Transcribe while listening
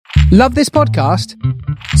Love this podcast?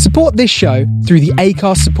 Support this show through the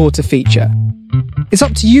Acast supporter feature. It's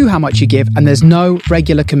up to you how much you give, and there's no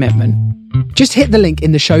regular commitment. Just hit the link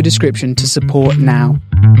in the show description to support now.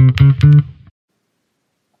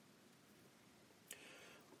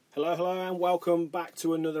 Hello, and welcome back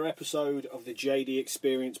to another episode of the JD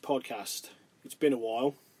Experience podcast. It's been a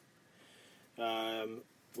while.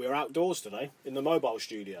 We're outdoors today in the mobile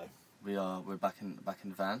studio. We're back in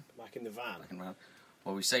the van. Back in the van.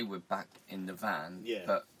 Well, we say we're back in the van, yeah,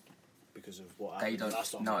 but because of what happened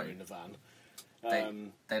last time we were in the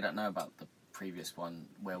van. They don't know about the previous one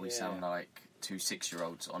where we sound like two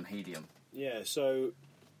 6-year-olds on helium. Yeah, so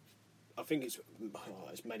I think it's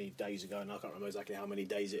many days ago, and I can't remember exactly how many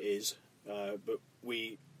days it is, but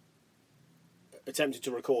we attempted to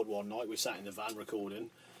record one night. We sat in the van recording,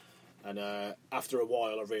 and after a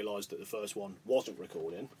while I realised that the first one wasn't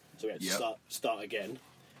recording, so we had to start again.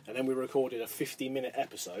 And then we recorded a 50-minute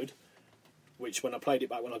episode, which when I played it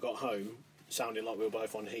back when I got home, sounded like we were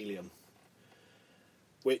both on helium.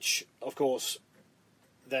 Which, of course,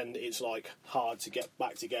 then it's like hard to get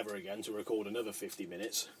back together again to record another 50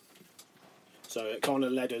 minutes. So it kind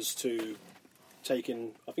of led us to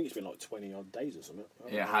taking, I think it's been like 20 odd days or something.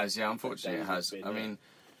 Yeah, it has, unfortunately it has. I mean,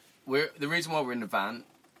 the reason why we're in the van,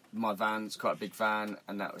 my van's quite a big van,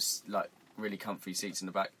 and that was like really comfy seats in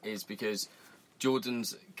the back, is because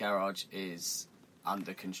Jordan's garage is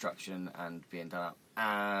under construction and being done up,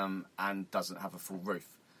 and doesn't have a full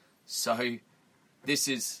roof. So this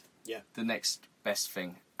is the next best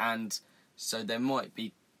thing. And so there might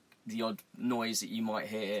be the odd noise that you might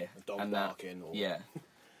hear. A dog barking. Yeah.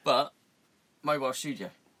 But, mobile studio.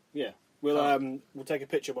 Yeah. We'll take a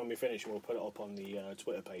picture when we finish, and we'll put it up on the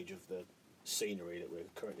Twitter page of the scenery that we're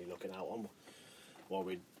currently looking out on while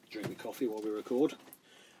we drink the coffee, while we record.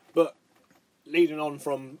 But leading on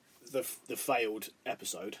from the failed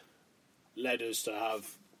episode, led us to have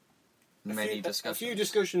a few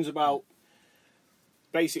discussions about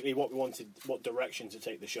basically what we wanted, what direction to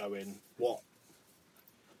take the show in, what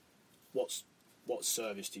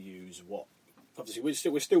service to use, what.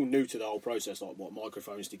 Obviously, we're still new to the whole process, like what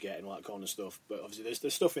microphones to get and all that kind of stuff. But obviously,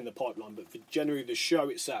 there's stuff in the pipeline. But for generally the show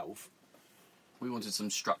itself, we wanted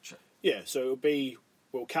some structure. Yeah, so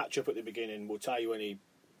we'll catch up at the beginning. We'll tell you any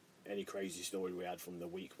crazy story we had from the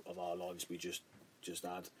week of our lives we just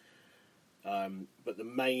had. But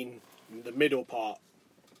the middle part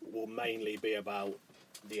will mainly be about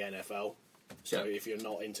the NFL. So if you're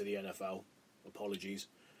not into the NFL, apologies.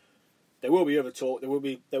 There will be other talk. There will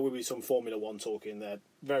be some Formula One talk in there.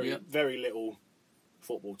 Very little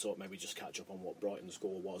football talk. Maybe just catch up on what Brighton's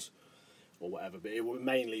score was, or whatever. But it will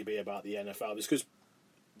mainly be about the NFL, because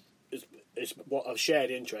it's what a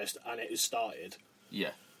shared interest, and it has started.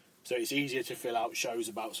 Yeah. So it's easier to fill out shows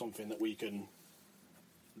about something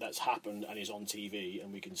that's happened and is on TV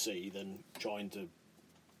and we can see, than trying to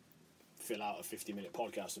fill out a 50-minute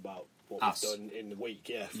podcast about what we've done in the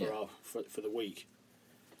week. For the week.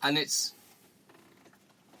 And it's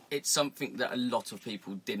something that a lot of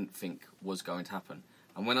people didn't think was going to happen.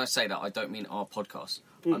 And when I say that, I don't mean our podcast.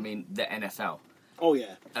 I mean the NFL. Oh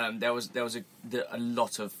yeah. There was a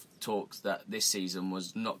lot of talks that this season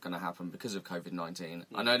was not going to happen because of COVID-19.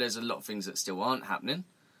 I know there's a lot of things that still aren't happening,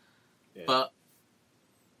 but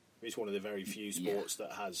it's one of the very few sports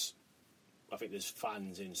that has. I think there's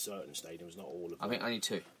fans in certain stadiums, not all of them. I think only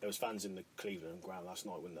 2. There was fans in the Cleveland ground last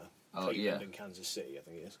night, wasn't there? Oh, Cleveland and Kansas City, I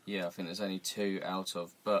think it is. Yeah, I think there's only 2 out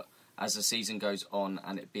of. But as the season goes on,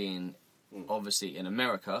 and it being obviously in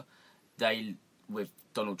America, they, with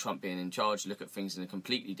Donald Trump being in charge, look at things in a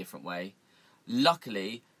completely different way.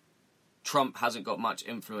 Luckily, Trump hasn't got much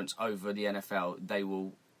influence over the NFL. They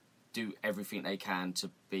will do everything they can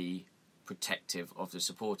to be protective of the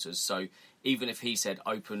supporters. So even if he said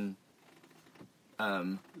open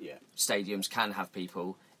stadiums can have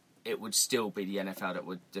people, it would still be the NFL that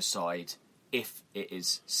would decide if it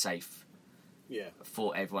is safe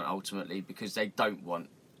for everyone ultimately, because they don't want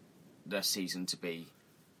the season to be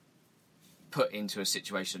put into a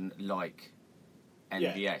situation like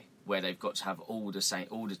NBA, where they've got to have all the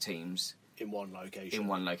teams in one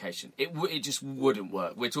location. It just wouldn't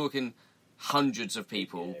work. We're talking hundreds of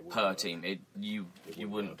people per team. You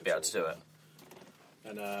wouldn't be able to do it.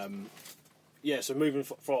 And so moving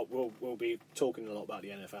forward, we'll be talking a lot about the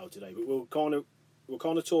NFL today, but we'll kind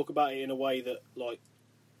of talk about it in a way that, like,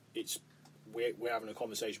 we're having a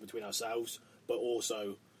conversation between ourselves, but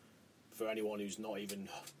also for anyone who's not even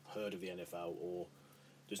heard of the NFL or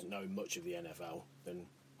doesn't know much of the NFL, then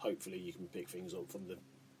hopefully you can pick things up from the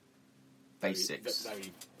basics.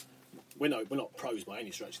 We're not pros by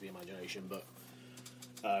any stretch of the imagination, but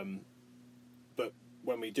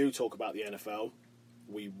when we do talk about the NFL,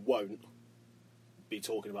 we won't be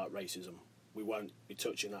talking about racism. We won't be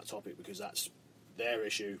touching that topic because that's their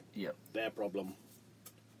issue, their problem.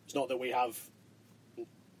 It's not that we have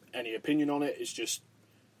any opinion on it. It's just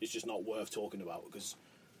not worth talking about because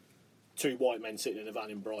two white men sitting in a van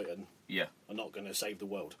in Brighton are not going to save the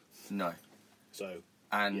world. No. So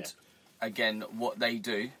again, what they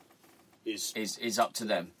do is up to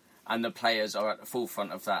them, and the players are at the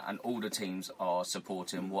forefront of that, and all the teams are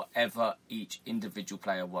supporting whatever each individual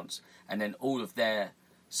player wants, and then all of their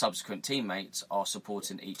subsequent teammates are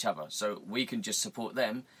supporting each other. So we can just support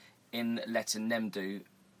them in letting them do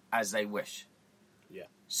as they wish. Yeah.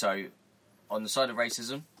 So on the side of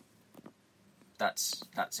racism, that's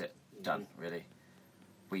it. Done, really.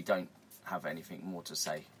 We don't have anything more to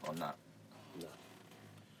say on that. No.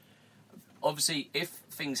 Obviously, if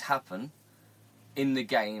things happen in the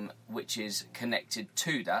game which is connected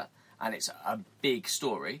to that, and it's a big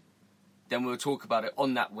story, then we'll talk about it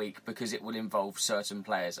on that week because it will involve certain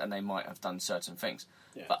players and they might have done certain things.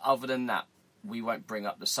 Yeah. But other than that, we won't bring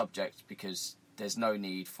up the subject because there's no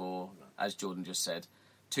need for, as Jordan just said,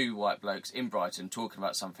 two white blokes in Brighton talking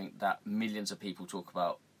about something that millions of people talk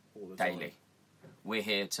about daily. We're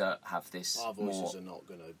here to have this Our voices are not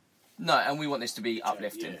going to... No, and we want this to be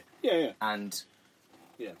uplifting. Yeah. And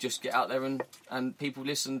just get out there and people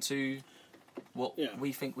listen to what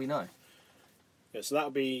we think we know. Yeah, so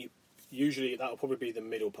that'll probably be the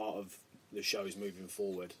middle part of the shows moving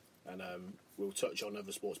forward, and we'll touch on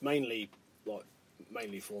other sports, mainly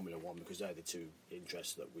Formula One because they're the two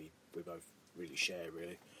interests that we both really share.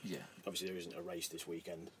 Really, Obviously, there isn't a race this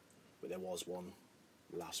weekend, but there was one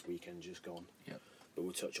last weekend just gone. Yeah, but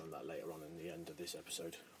we'll touch on that later on in the end of this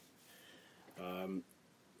episode.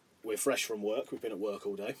 We're fresh from work. We've been at work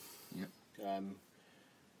all day. Yeah.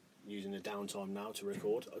 Using the downtime now to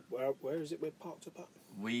record. Where is it we're parked up at?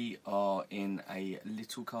 We are in a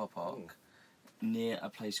little car park near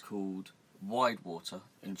a place called Widewater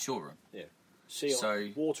in Shoreham. Yeah.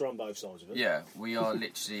 Water on both sides of it. Yeah, we are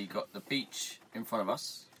literally got the beach in front of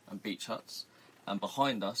us and beach huts, and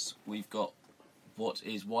behind us we've got what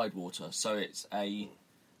is Widewater. So it's a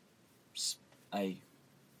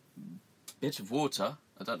bit of water,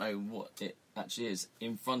 I don't know what it actually is,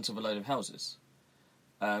 in front of a load of houses.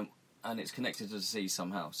 And it's connected to the sea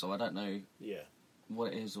somehow, so I don't know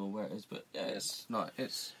what it is or where it is, but it's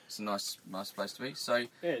a nice place to be. So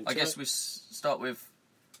I guess we start with,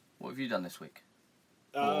 what have you done this week?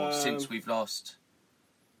 Or since we've last...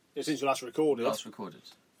 Yeah, since we last recorded.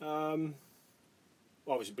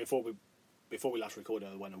 Obviously, before we last recorded,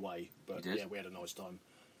 I went away, but we had a nice time.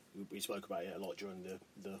 We spoke about it a lot during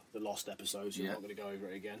the Lost episode, so we're not going to go over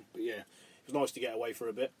it again. But yeah, it was nice to get away for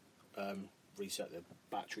a bit, reset the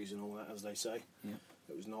batteries and all that, as they say. Yeah.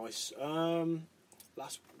 It was nice.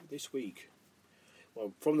 This week,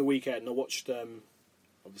 well, from the weekend, I watched,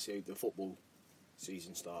 obviously, the football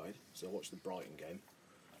season started, so I watched the Brighton game,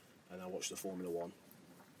 and I watched the Formula One,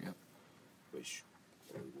 which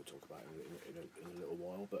we'll talk about in a little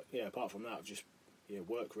while. But yeah, apart from that, I've just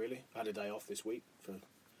work really. I had a day off this week for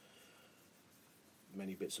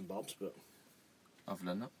many bits and bobs, but other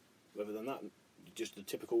than that, just a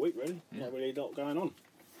typical week really. Not really a lot going on.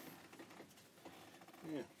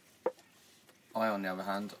 Yeah. I, on the other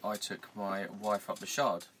hand, I took my wife up the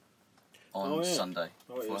Shard on Sunday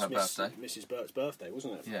for her birthday. Mrs. Burt's birthday,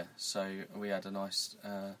 wasn't it? Yeah, so we had a nice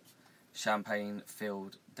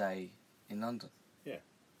champagne-filled day in London. Yeah,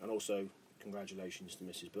 and also congratulations to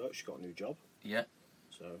Mrs. Burt. She got a new job. Yeah.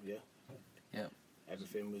 So yeah.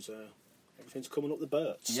 Everything's coming up the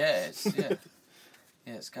Burts. Yeah,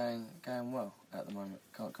 it's going well at the moment.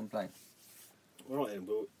 Can't complain. All right then,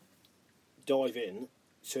 we'll dive in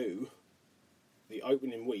to the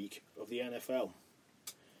opening week of the NFL.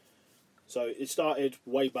 So it started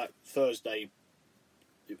way back Thursday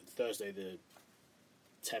the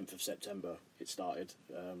 10th of September. It started.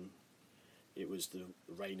 It was the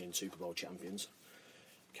reigning Super Bowl champions,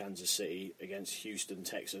 Kansas City against Houston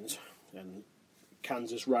Texans, and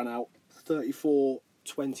Kansas ran out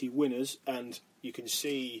 34-20 winners, and you can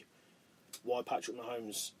see why Patrick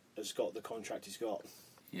Mahomes has got the contract he's got.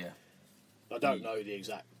 Yeah. I don't know the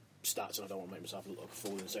exact stats, and I don't want to make myself look like a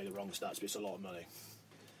fool and say the wrong stats, but it's a lot of money.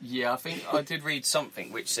 Yeah, I think I did read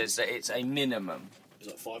something which says that it's a minimum. Is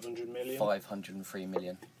that 500 million? 503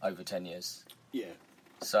 million over 10 years. Yeah.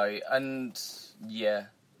 So, and yeah.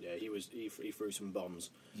 Yeah, he threw some bombs.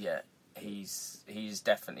 Yeah, he's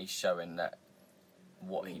definitely showing that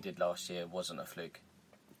what he did last year wasn't a fluke.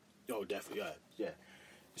 Oh, definitely, yeah.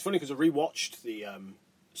 It's funny because I rewatched the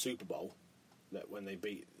Super Bowl when they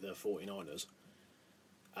beat the 49ers,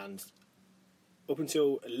 and up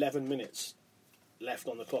until 11 minutes left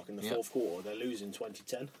on the clock in the Yep. fourth quarter, they're losing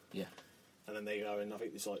 20-10. Yeah. And then they go in, I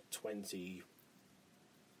think it's like 20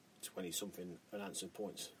 something unanswered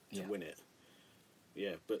points to win it.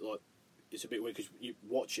 Yeah, but like, it's a bit weird because you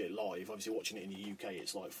watch it live. Obviously, watching it in the UK,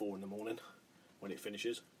 it's like 4 in the morning when it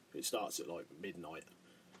finishes. It starts at like midnight,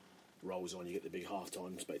 rolls on. You get the big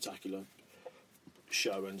halftime spectacular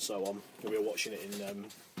show and so on. And we were watching it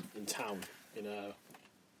in town in the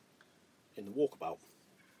walkabout.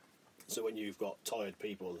 So when you've got tired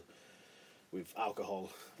people with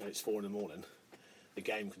alcohol and it's 4 in the morning, the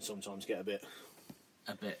game can sometimes get a bit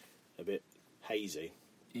hazy.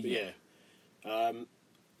 But yeah.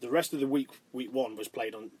 The rest of the week one was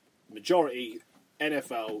played on majority.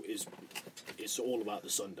 NFL is all about the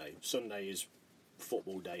Sunday. Sunday is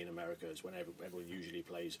football day in America. It's when everyone usually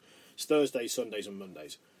plays. It's Thursdays, Sundays, and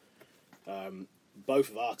Mondays. Both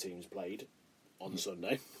of our teams played on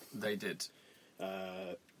Sunday. They did.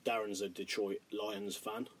 Darren's a Detroit Lions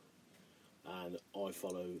fan, and I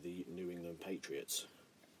follow the New England Patriots.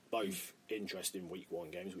 Both interesting week one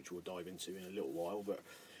games, which we'll dive into in a little while. But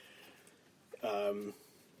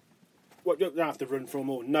we don't have to run through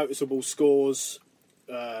more noticeable scores.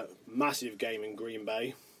 Massive game in Green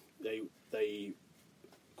Bay.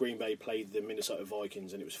 Green Bay played the Minnesota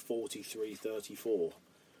Vikings, and it was 43-34.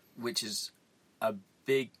 Which is a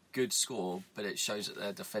big, good score, but it shows that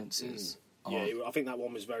their defences. Yeah, I think that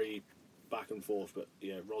one was very back and forth, but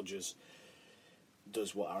yeah, Rodgers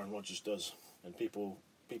does what Aaron Rodgers does, and people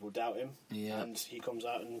doubt him, and he comes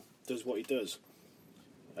out and does what he does.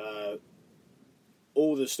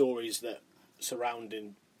 All the stories that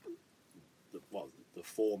surrounding the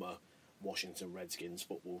former Washington Redskins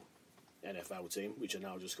football NFL team, which are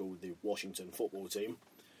now just called the Washington Football Team,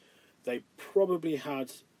 they probably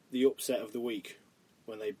had the upset of the week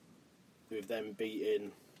with them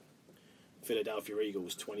beating Philadelphia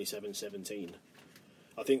Eagles 27-17.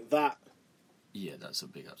 I think that... Yeah, that's a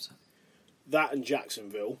big upset. That and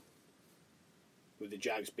Jacksonville, with the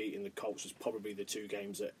Jags beating the Colts, was probably the two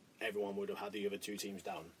games that everyone would have had the other two teams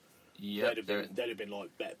down. Yeah, they'd have been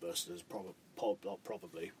like bet busters,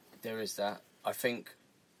 probably. There is that. I think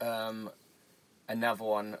another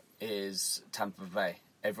one is Tampa Bay.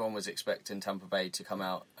 Everyone was expecting Tampa Bay to come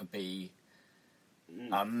out and be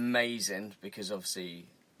amazing because obviously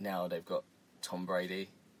now they've got Tom Brady.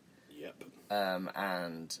 Yep.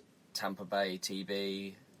 And Tampa Bay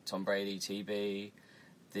TB, Tom Brady TB.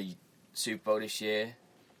 The Super Bowl this year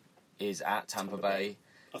is at Tampa Bay.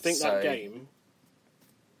 I think that game,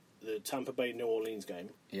 the Tampa Bay New Orleans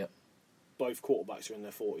game, both quarterbacks are in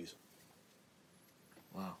their 40s.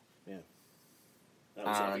 Wow. Yeah.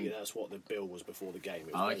 I think that's what the bill was before the game.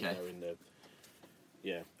 It was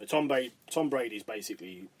okay. Tom Brady's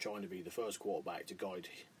basically trying to be the first quarterback to guide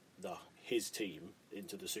his team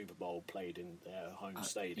into the Super Bowl played in their home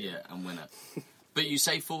stadium. Yeah, and win it. But you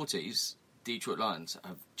say 40s, Detroit Lions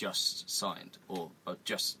have just signed, or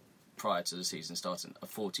just prior to the season starting, a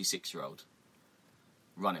 46-year-old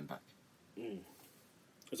running back.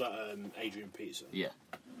 Was that Adrian Peterson? Yeah.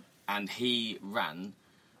 And he ran...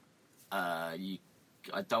 I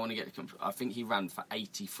don't want to get the... I think he ran for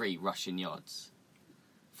 83 rushing yards.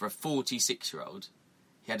 For a 46-year-old,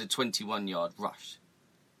 he had a 21-yard rush.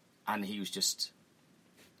 And he was just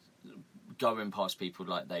going past people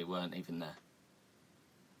like they weren't even there.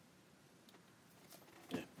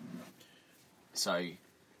 Yeah. So,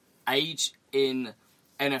 age in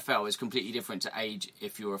NFL is completely different to age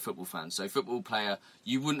if you're a football fan. So, football player,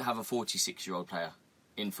 you wouldn't have a 46-year-old player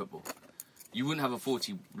in football. You wouldn't have a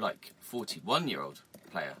 41-year-old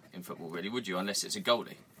player in football, really, would you? Unless it's a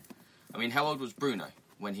goalie. I mean, how old was Bruno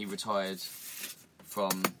when he retired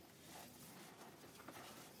from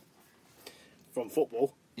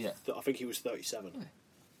football? Yeah. I think he was 37.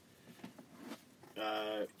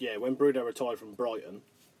 When Bruno retired from Brighton,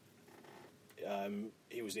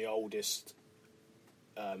 he was the oldest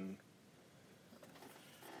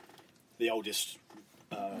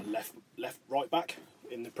left right back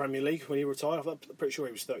in the Premier League when he retired. I'm pretty sure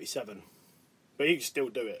he was 37, but he could still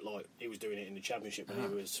do it. Like he was doing it in the Championship when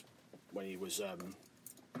he was of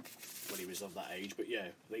that age. But yeah,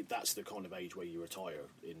 I think that's the kind of age where you retire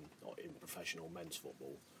in professional men's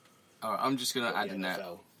football. All right, I'm just going to add in there.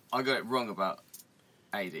 I got it wrong about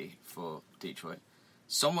AD for Detroit.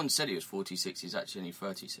 Someone said he was 46. He's actually only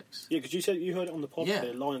 36. Yeah, because you said you heard it on the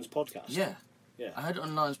the Lions podcast. Yeah. I heard it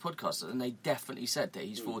on Lions podcast, and they definitely said that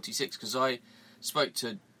he's 46. Because I spoke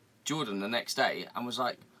to Jordan the next day and was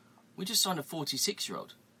like, "We just signed a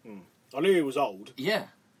 46-year-old." I knew he was old. Yeah.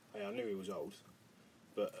 Yeah, I knew he was old,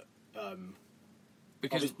 but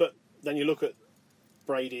but then you look at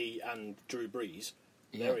Brady and Drew Brees,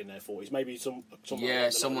 they're in their 40s. Maybe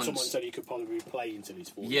someone said he could probably play until he's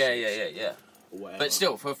 40. Yeah. Or whatever. But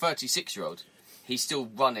still, for a 36-year-old, he's still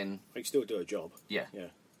running. He can still do a job. Yeah.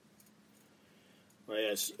 Well,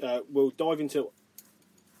 yes. We'll dive into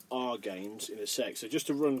our games in a sec. So just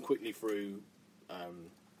to run quickly through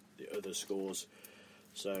the other scores.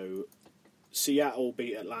 So Seattle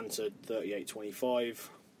beat Atlanta 38-25.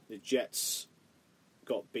 The Jets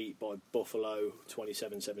got beat by Buffalo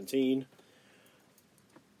 27-17.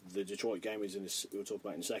 The Detroit game we'll talk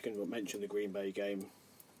about in a second. We'll mention the Green Bay game.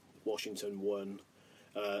 Washington won.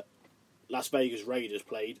 Las Vegas Raiders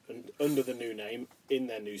played under the new name in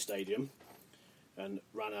their new stadium and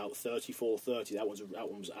ran out 34-30. That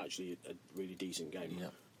one was actually a really decent game.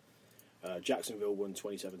 Yeah. Jacksonville won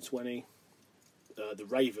 27-20. The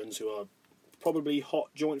Ravens, who are probably hot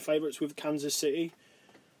joint favourites with Kansas City,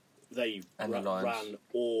 they ran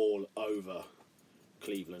all over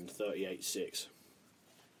Cleveland 38-6.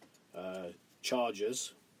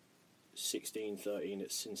 Chargers 16-13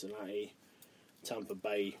 at Cincinnati. Tampa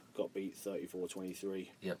Bay got beat 34-23.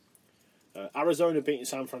 Yep. Arizona beating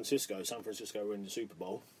San Francisco. San Francisco were in the Super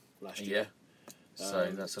Bowl last year. Yeah. So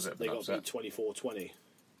that's a bit of an upset. They got beat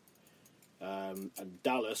 24-20. And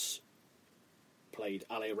Dallas played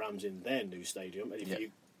LA Rams in their new stadium. And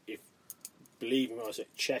if believe me when I say,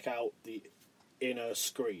 check out the inner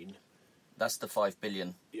screen. That's the $5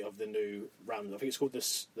 billion of the new Rams. I think it's called the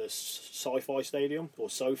Sci-Fi Stadium or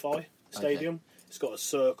SoFi Stadium. Okay. It's got a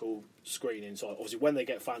circle screen inside. Obviously, when they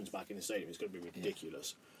get fans back in the stadium, it's going to be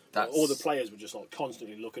ridiculous. All the players were just like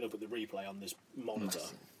constantly looking up at the replay on this monitor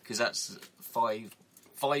because that's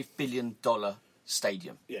 $5 billion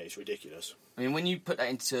stadium. Yeah, it's ridiculous. I mean, when you put that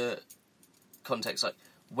into context, like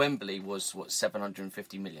Wembley was what,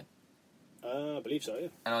 750 million. I believe so. Yeah.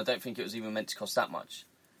 And I don't think it was even meant to cost that much.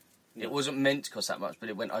 No. It wasn't meant to cost that much, but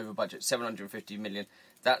it went over budget. 750 million.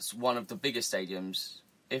 That's one of the biggest stadiums,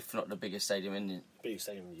 if not the biggest stadium in the UK.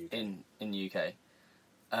 In the UK.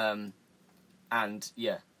 And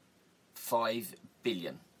yeah, 5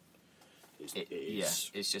 billion.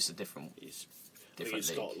 It's just a different. It's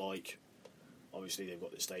league. Got like, obviously they've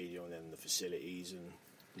got the stadium and then the facilities and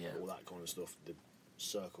all that kind of stuff. The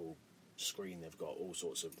circle screen they've got, all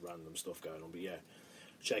sorts of random stuff going on. But yeah,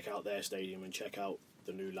 check out their stadium and check out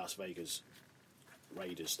the new Las Vegas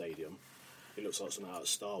Raiders stadium. It looks like something out of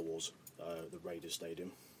Star Wars. The Raiders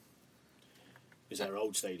stadium. Because their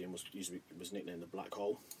old stadium was nicknamed the Black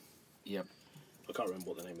Hole. Yep. I can't remember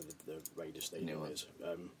what the name of the Raiders stadium is.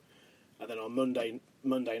 And then on Monday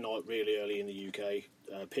night, really early in the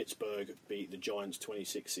UK, Pittsburgh beat the Giants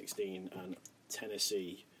 26-16, and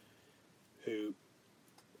Tennessee, who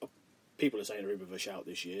people are saying are a bit of a shout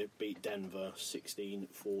this year, beat Denver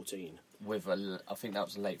 16-14. With I think that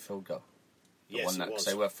was a late field goal. Yes, it was. Because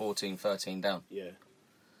they were 14-13 down. Yeah,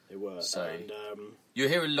 they were. So and, you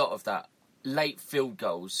hear a lot of that. Late field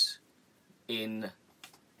goals in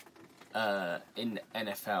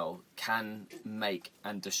NFL can make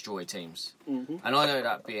and destroy teams. Mm-hmm. And I know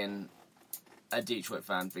that being a Detroit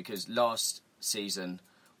fan, because last season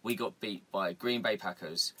we got beat by Green Bay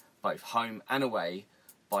Packers, both home and away,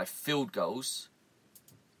 by field goals,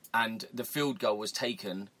 and the field goal was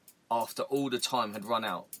taken after all the time had run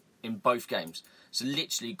out in both games. So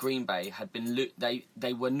literally Green Bay had been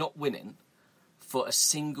they were not winning for a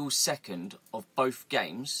single second of both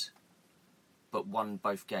games, but won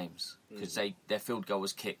both games because their field goal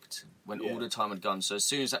was kicked when all the time had gone. So as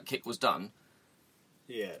soon as that kick was done,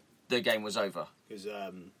 the game was over. Because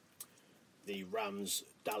the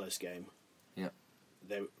Rams-Dallas game,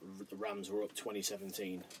 the Rams were up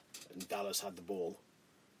 20-17, and Dallas had the ball,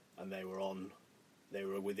 and they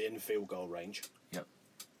were within field goal range. Yep.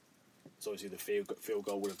 So obviously the field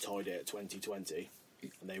goal would have tied it at 20-20,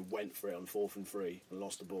 and they went for it on 4th and 3 and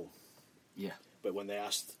lost the ball. Yeah. But when they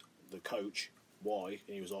asked the coach why,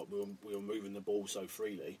 and he was like, we were moving the ball so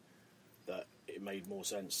freely that it made more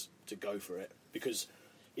sense to go for it. Because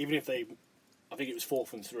even if I think it was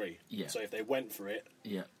 4th and 3. Yeah. So if they went for it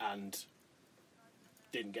and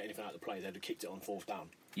didn't get anything out of the play, they'd have kicked it on 4th down.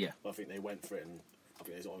 Yeah. But I think they went for it, and I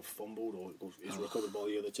think they either fumbled or is recovered by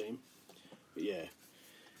the other team. But yeah,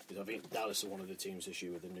 because I think Dallas are one of the teams this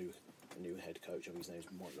year with a new head coach. I think his name's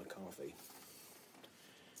Mike McCarthy.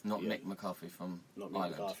 Not Mick McCarthy from Ireland. Not Mick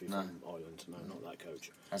McCarthy from Ireland. No, not that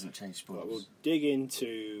coach. Hasn't changed sports. Right, we'll dig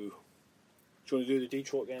into. Do you want to do the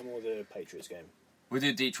Detroit game or the Patriots game? We'll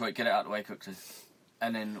do Detroit, get it out of the way quickly,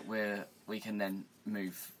 and then we can then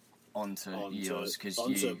move on to yours, because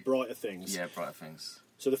onto brighter things. Yeah, brighter things.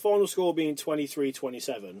 So the final score being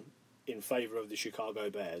 23-27 in favour of the Chicago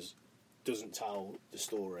Bears doesn't tell the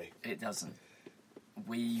story. It doesn't.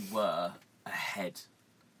 we were ahead.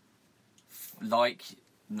 Like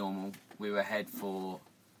normal, we were ahead for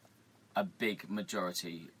a big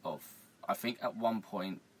majority of... I think at one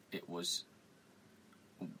point it was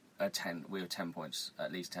we were 10 points,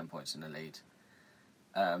 at least 10 points in the lead.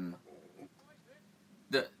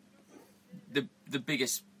 The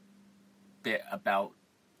biggest bit about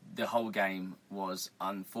the whole game was,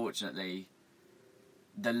 unfortunately,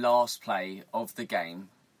 the last play of the game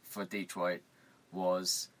for Detroit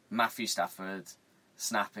was Matthew Stafford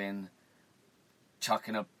snapping,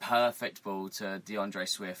 chucking a perfect ball to DeAndre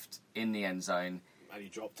Swift in the end zone. And he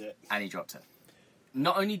dropped it.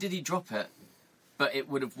 Not only did he drop it, but it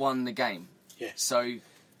would have won the game. Yeah. So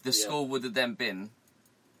the score would have then been...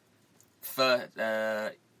 had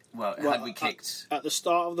we kicked... At the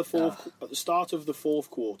start of the fourth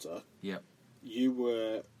quarter, Yep. you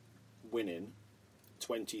were winning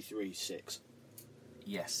 23-6.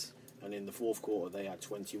 Yes. And in the fourth quarter, they had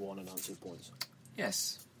 21 unanswered points.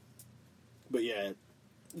 Yes. But yeah,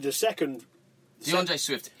 the second... DeAndre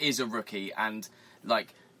Swift is a rookie, and,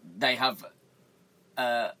 they have...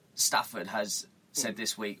 Stafford has said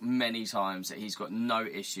this week many times that he's got no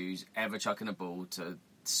issues ever chucking a ball to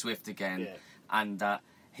Swift again, and that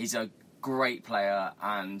he's a great player,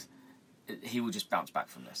 and he will just bounce back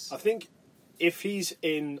from this. I think if he's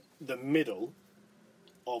in the middle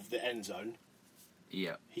of the end zone, he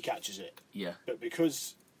catches it. Yeah. But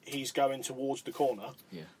because he's going towards the corner,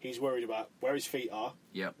 he's worried about where his feet are,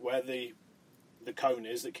 where the cone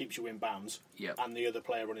is that keeps you in bounds, and the other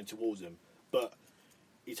player running towards him. But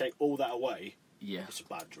you take all that away, it's a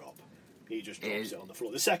bad drop. He just drops it on the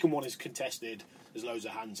floor. The second one is contested. There's loads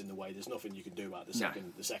of hands in the way. There's nothing you can do about the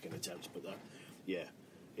second attempt. But it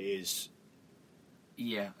is.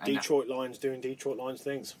 Yeah. Detroit Lions doing Detroit Lions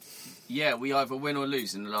things. Yeah, we either win or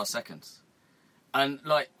lose in the last seconds. And,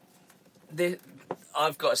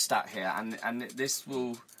 I've got a stat here, and this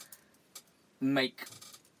will make...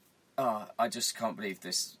 I just can't believe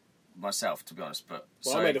this myself, to be honest. But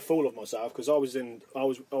I made a fool of myself because I was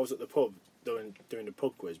at the pub doing the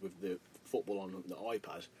pub quiz with the football on the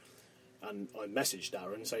iPad, and I messaged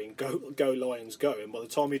Darren saying go Lions go, and by the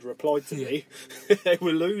time he'd replied to me, they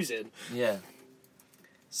were losing. Yeah.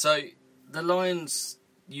 So the Lions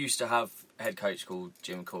used to have a head coach called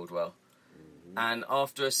Jim Caldwell, and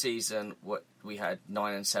after a season we had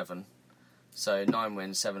 9-7, so 9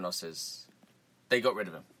 wins, 7 losses, they got rid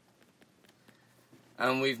of him.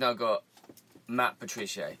 And we've now got Matt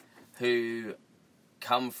Patricia, who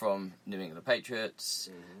come from New England Patriots,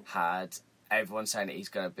 had everyone saying that he's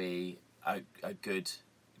going to be a good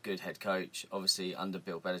head coach, obviously under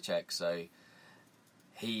Bill Belichick, so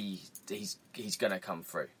he's going to come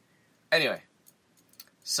through. Anyway,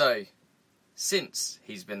 so since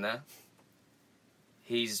he's been there,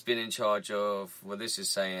 he's been in charge of, this is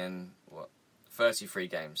saying, 33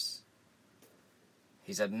 games.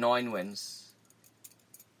 He's had 9 wins,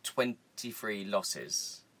 23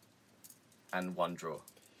 losses, and 1 draw.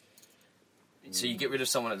 So you get rid of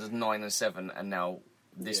someone that does 9-7, and now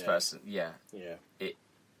this person,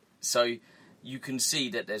 so you can see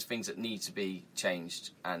that there's things that need to be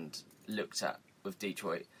changed and looked at with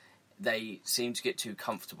Detroit. They seem to get too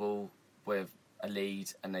comfortable with a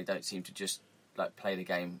lead, and they don't seem to just play the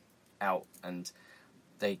game out, and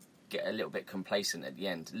they get a little bit complacent at the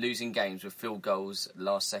end, losing games with field goals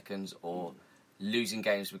last seconds, or losing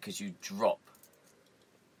games because you drop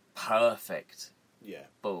perfect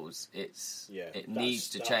balls. It needs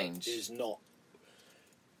to change. Is not.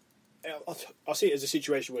 I see it as a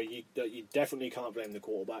situation where you definitely can't blame the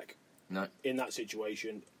quarterback. No. In that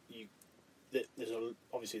situation,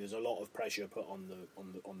 there's a lot of pressure put on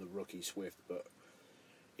the rookie Swift, but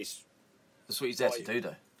that's what he's there to do,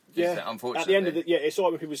 though. Yeah. Unfortunately, at the end of it's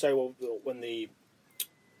like when people say, well, when the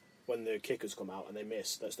kickers come out and they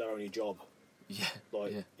miss, that's their only job. Yeah.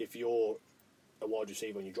 If you're a wide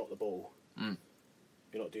receiver and you drop the ball, you're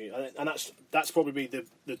not doing it. And that's probably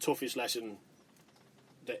the toughest lesson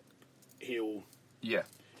that he'll... Yeah.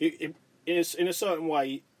 In a certain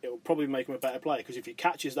way, it'll probably make him a better player, because if he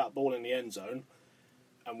catches that ball in the end zone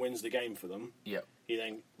and wins the game for them, he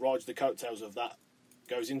then rides the coattails of that,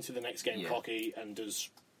 goes into the next game cocky and does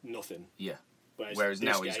nothing. Yeah. Whereas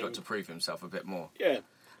now he's got to prove himself a bit more. Yeah.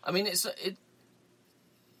 I mean, it's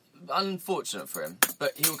unfortunate for him,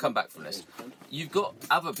 but he will come back from this. You've got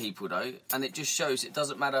other people, though, and it just shows it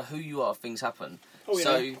doesn't matter who you are, things happen. Oh, yeah.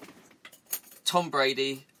 So, Tom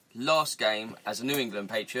Brady, last game as a New England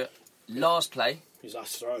Patriot, last play, his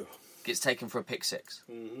last throw, gets taken for a pick 6.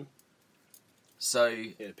 Mm-hmm. So,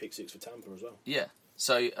 a pick 6 for Tampa as well. Yeah.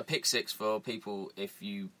 So, a pick 6 for people, if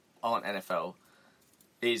you aren't NFL,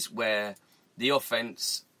 is where the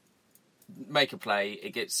offense make a play,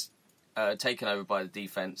 it gets taken over by the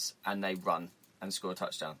defense, and they run and score a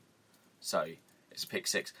touchdown. So it's a pick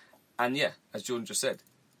six. And yeah, as Jordan just said,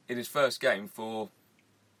 in his first game for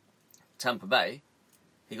Tampa Bay,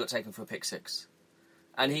 he got taken for a pick six.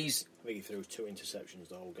 And I think he threw 2 interceptions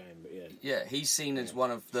the whole game, but yeah. Yeah, he's seen as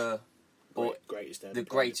one of the greatest ever the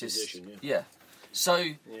greatest position, yeah. So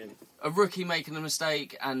a rookie making a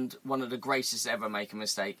mistake and one of the greatest ever make a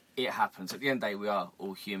mistake, it happens. At the end of the day, we are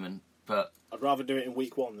all human. But I'd rather do it in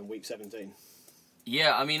week 1 than week 17.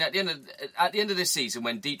 Yeah, I mean, at the end of this season,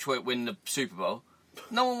 when Detroit win the Super Bowl,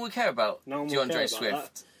 no one will care about DeAndre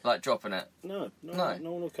Swift like dropping it. No one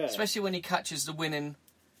will care. Especially when he catches the winning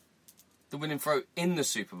throw in the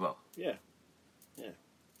Super Bowl. Yeah,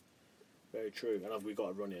 very true. And we've got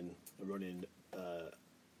a running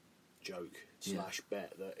joke /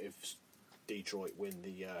 bet that if Detroit win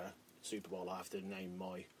the Super Bowl, I have to name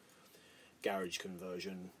my garage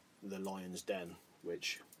conversion the Lion's Den,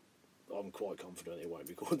 which I'm quite confident it won't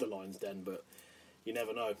be called the Lion's Den, but you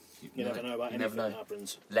never know. You never know about anything that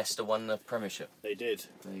happens. Leicester won the Premiership. They did.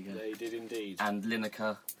 There you go. They did indeed. And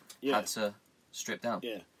Lineker had to strip down.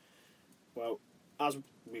 Yeah. Well, as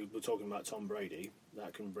we were talking about Tom Brady,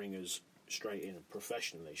 that can bring us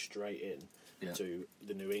professionally straight in to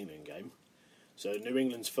the New England game. So New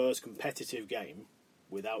England's first competitive game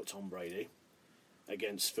without Tom Brady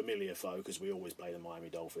against familiar foe, because we always play the Miami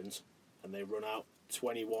Dolphins, and they run out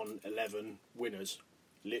 21-11 winners,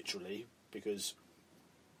 literally, because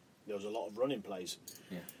there was a lot of running plays.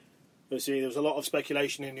 Yeah. But see, there was a lot of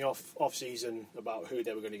speculation in the off season about who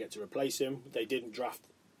they were going to get to replace him. They didn't draft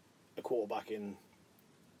a quarterback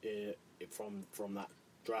from that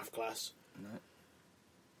draft class. No.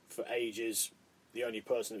 For ages, the only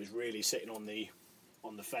person that was really sitting on the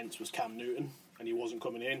fence was Cam Newton, and he wasn't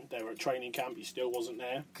coming in. They were at training camp; he still wasn't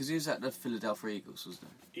there. Because he was at the Philadelphia Eagles, wasn't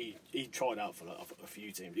he? He tried out for a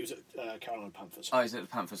few teams. He was at Carolina Panthers. Oh, he's at the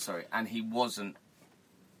Panthers, sorry, and he wasn't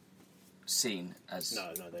seen as.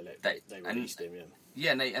 No, they released him.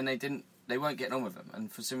 Yeah, and they weren't getting on with him,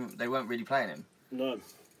 and for some they weren't really playing him. No.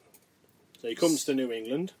 So he comes to New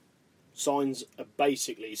England,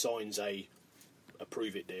 basically signs a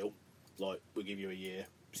prove it deal, like we'll give you a year,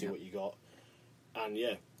 see what you got, and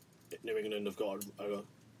New England have got a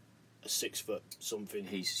 6 foot something.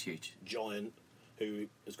 He's huge giant who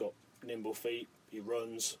has got nimble feet. He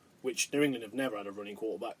runs, which New England have never had a running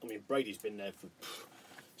quarterback. I mean, Brady's been there for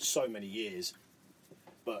so many years,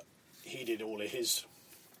 but he did all of his.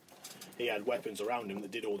 He had weapons around him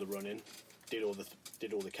that did all the running, did all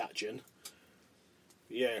the catching.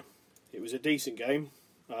 Yeah, it was a decent game.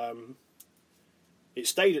 It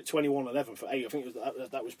stayed at 21-11 for 8. I think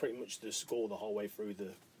that was pretty much the score the whole way through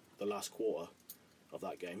the last quarter of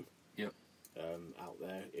that game. Yep. Out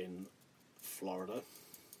there in Florida.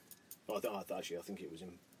 I think it was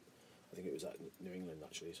at New England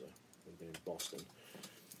actually. So we've been in Boston.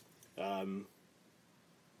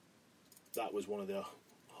 That was one of the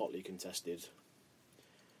hotly contested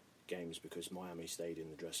games because Miami stayed in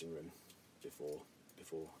the dressing room before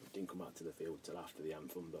it didn't come out to the field till after the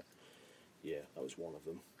anthem, but yeah, that was one of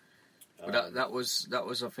them. But that was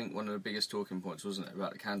I think one of the biggest talking points, wasn't it,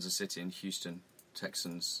 about the Kansas City and Houston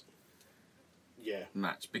Texans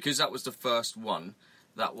match, because that was the first one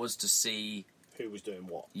that was to see who was doing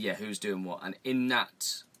what. Yeah, who was doing what, and in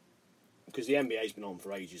that, because the NBA's been on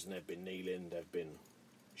for ages and they've been kneeling, they've been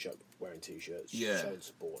wearing t-shirts, showing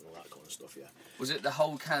support and all that kind of stuff. Yeah. Was it the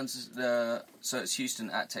whole so it's Houston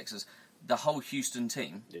at Texas. The whole Houston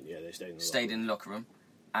team they stayed in the locker room,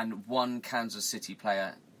 and one Kansas City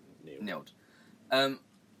player kneeled.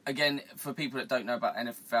 Again, for people that don't know about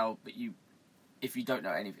NFL, but if you don't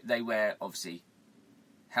know anything, they wear obviously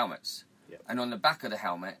helmets, and on the back of the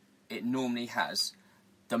helmet, it normally has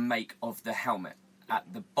the make of the helmet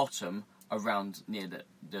at the bottom, around near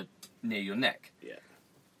your neck. Yeah.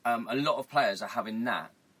 A lot of players are having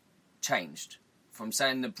that changed from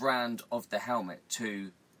saying the brand of the helmet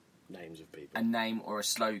to names of people, a name or a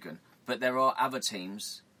slogan. But there are other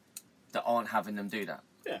teams that aren't having them do that.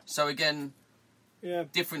 Yeah. So again,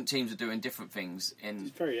 different teams are doing different things.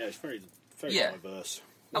 It's very diverse.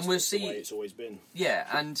 And we'll see. The way it's always been. Yeah,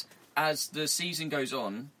 and as the season goes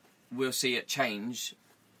on, we'll see it change.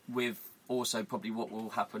 With also probably what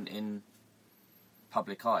will happen in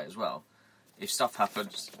public eye as well. If stuff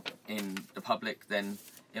happens in the public, then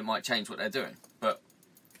it might change what they're doing. But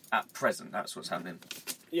at present, that's what's happening.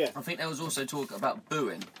 Yeah, I think there was also talk about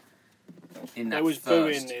booing in that. There was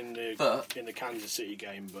booing in the Kansas City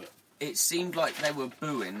game, but it seemed like they were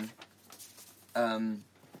booing.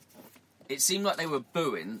 It seemed like they were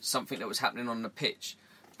booing something that was happening on the pitch,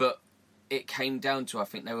 but it came down to, I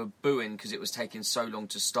think they were booing because it was taking so long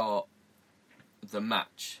to start the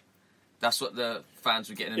match. That's what the fans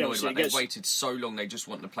were getting annoyed about. They waited so long, they just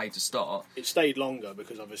wanted the play to start. It stayed longer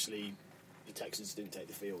because obviously the Texans didn't take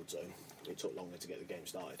the field, so it took longer to get the game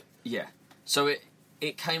started. Yeah. So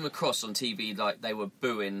it came across on TV like they were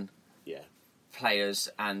booing players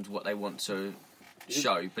and what they want to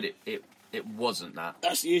show, but it wasn't that.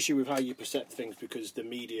 That's the issue with how you perceive things, because the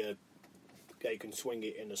media, they can swing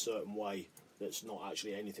it in a certain way that's not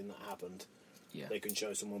actually anything that happened. Yeah. They can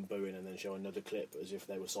show someone booing and then show another clip as if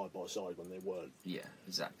they were side by side when they weren't. Yeah,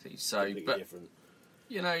 exactly. So, completely different.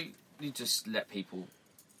 You know, you just let people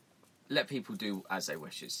do as they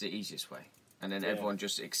wish. It's the easiest way, and then everyone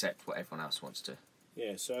just accept what everyone else wants to.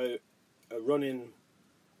 Yeah. So, a running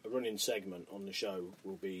segment on the show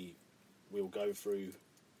will be, we'll go through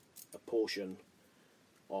a portion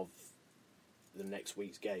of the next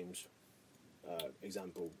week's games.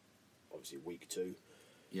 Example, obviously week 2.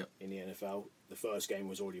 Yep. In the NFL. The first game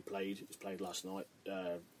was already played. It was played last night.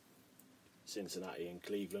 Cincinnati and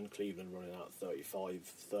Cleveland. Cleveland running out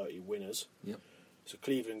 35-30 winners. Yep. So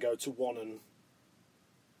Cleveland go to 1-1.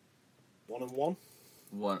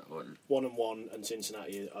 1-1, and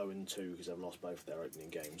Cincinnati are 0-2 because they've lost both their opening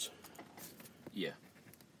games. Yeah.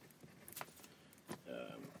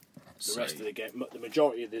 The rest of the game, the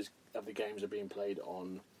majority of the games are being played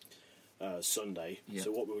on Sunday. Yeah.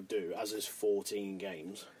 So what we'll do, as there's 14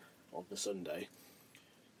 games of the Sunday,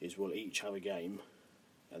 is we'll each have a game,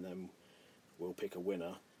 and then we'll pick a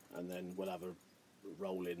winner, and then we'll have a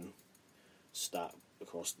rolling stat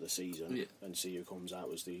across the season and see who comes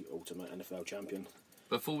out as the ultimate NFL champion.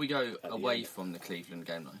 Before we go away from the Cleveland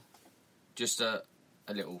game, though, just a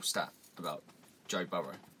little stat about Joe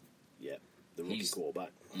Burrow. Yeah, the rookie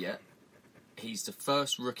quarterback. Yeah, he's the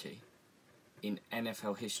first rookie in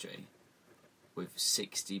NFL history with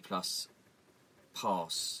 60-plus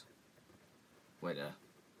pass, whether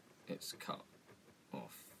it's cut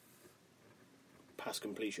off. Pass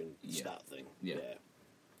completion stat thing. Yeah.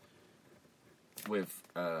 With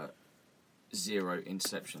 0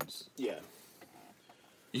 interceptions. Yeah.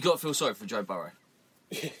 You've got to feel sorry for Joe Burrow.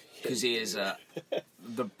 Because he is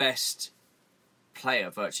the best player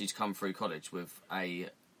virtually to come through college with a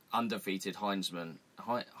undefeated Heisman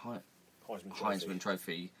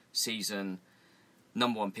Trophy season,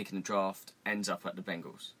 number 1 pick in the draft, ends up at the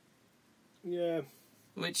Bengals. Yeah.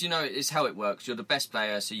 Which, you know, is how it works. You're the best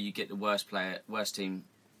player, so you get the worst team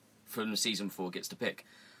from the season before gets to pick.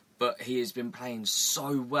 But he has been playing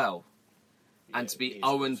so well. And to be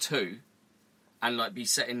 0-2 and be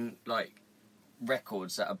setting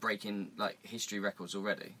records that are breaking history records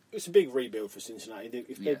already. It's a big rebuild for Cincinnati.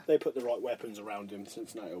 If they put the right weapons around him,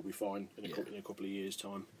 Cincinnati will be fine in a couple of years'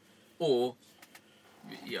 time. Or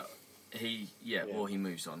he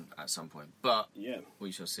moves on at some point. But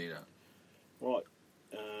we shall see that. Right.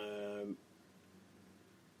 Do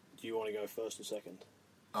you want to go first or second?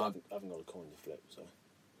 I haven't got a coin to flip, so.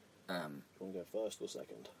 Do you want to go first or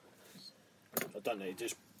second? I don't know. It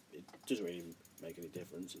doesn't really make any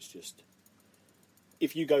difference. It's just,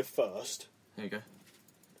 if you go first. Here you go.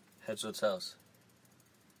 Heads or tails?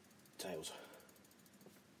 Tails.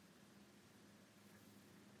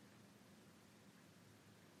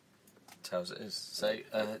 Tails it is. So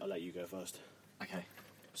I'll let you go first. Okay.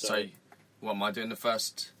 So what am I doing the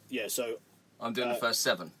first? Yeah. So I'm doing the first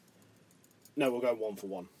 7. No, we'll go 1 for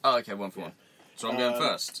 1. Oh, okay, 1 for 1. So I'm going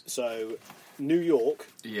first. So New York.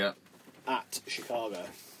 Yeah. At Chicago.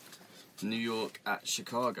 New York at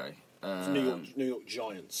Chicago. New York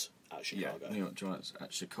Giants at Chicago. Yeah, New York Giants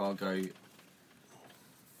at Chicago.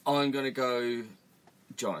 I'm going to go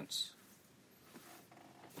Giants.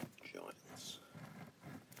 Giants.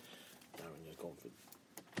 Darren, you're confident.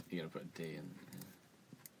 You're going to put a D in.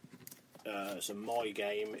 So my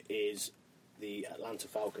game is the Atlanta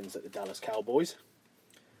Falcons at the Dallas Cowboys.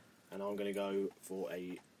 And I'm going to go for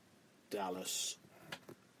a Dallas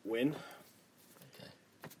win. Okay.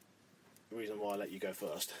 The reason why I let you go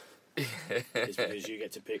first is because you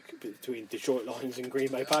get to pick between Detroit Lions and Green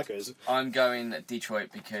Bay Packers. I'm going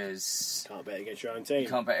Detroit because... Can't bet against your own team. You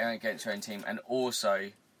can't bet against your own team. And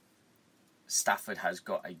also, Stafford has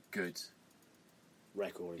got a good...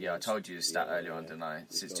 record. Yeah, I told you the stat earlier on, didn't I?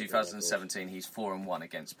 Since 2017, he's 4-1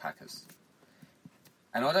 against Packers.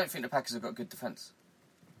 And I don't think the Packers have got good defence.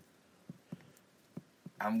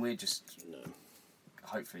 And we're just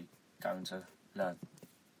hopefully going to learn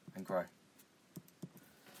and grow.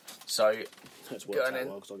 So, going in.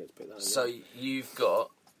 Well, I get to pick that so you've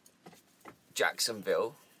got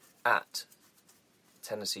Jacksonville at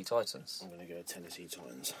Tennessee Titans. I'm going to go Tennessee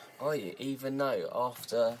Titans. Are you? Even though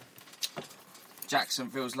after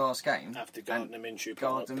Jacksonville's last game. After Gardner Minshew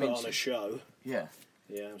put on a show. Yeah.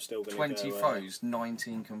 Yeah, I'm still going to go... 20 throws,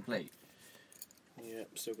 19 complete. Yeah,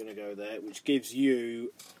 I'm still going to go there, which gives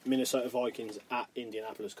you Minnesota Vikings at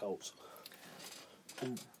Indianapolis Colts.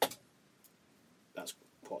 Ooh. That's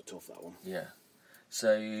quite tough, that one. Yeah.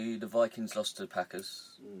 So the Vikings lost to the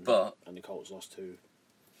Packers, but... And the Colts lost to...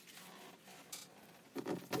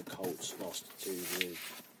 the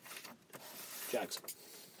Jags.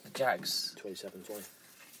 The Jags. 27-20.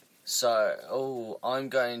 So, I'm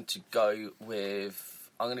going to go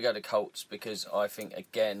the Colts because I think,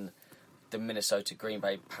 again, the Minnesota Green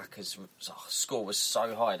Bay Packers score was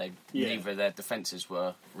so high, neither of their defences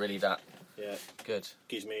were really that good.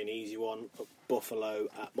 Gives me an easy one. Buffalo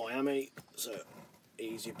at Miami. So,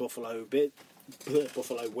 easy Buffalo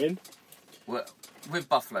win. Well, with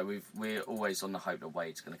Buffalo, we're always on the hope that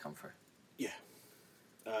Wade's going to come through. Yeah.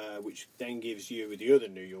 Which then gives you the other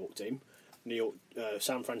New York team,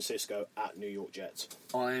 San Francisco at New York Jets.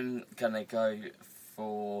 I'm going to go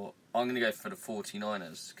for the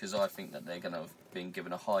 49ers because I think that they're going to have been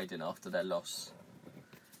given a hiding after their loss.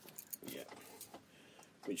 Yeah.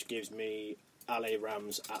 Which gives me LA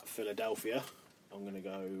Rams at Philadelphia. I'm going to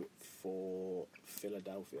go for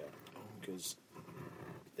Philadelphia because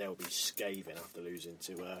they'll be scathing after losing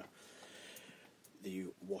to the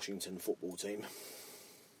Washington football team.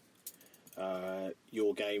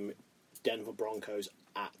 Your game, Denver Broncos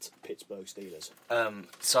at Pittsburgh Steelers.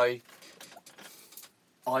 So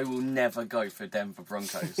I will never go for Denver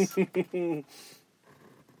Broncos.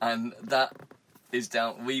 And that is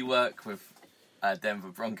down... We work with a Denver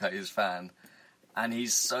Broncos fan, and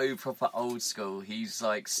he's so proper old school. He's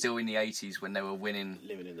like still in the 80s when they were winning.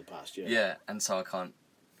 Living in the past, yeah. Yeah, and so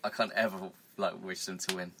I can't ever wish them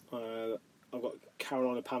to win. I've got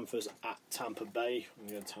Carolina Panthers at Tampa Bay. I'm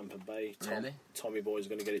going to Tampa Bay. Really? Tommy Boy's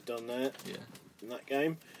going to get it done there. Yeah. In that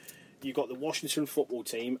game. You've got the Washington football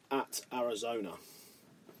team at Arizona.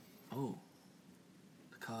 Oh.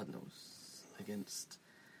 The Cardinals against...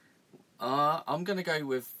 I'm going to go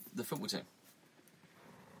with the football team.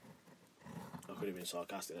 I could have been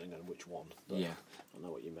sarcastic then going, which one? But yeah. I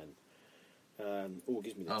know what you meant. It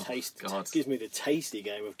gives me the God. gives me the tasty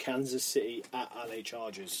game of Kansas City at LA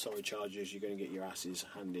Chargers. Sorry, Chargers, you're going to get your asses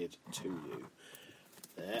handed to you.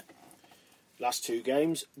 There. Last two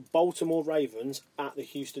games: Baltimore Ravens at the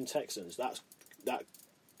Houston Texans. That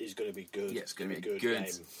is going to be good. Yeah, it's going to be a good game,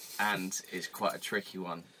 and it's quite a tricky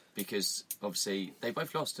one because obviously they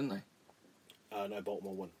both lost, didn't they? No,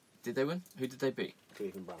 Baltimore won. Did they win? Who did they beat?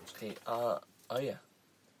 Cleveland Browns. Oh yeah.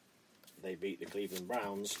 They beat the Cleveland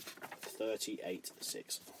Browns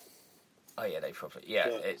 38-6. Oh yeah, they probably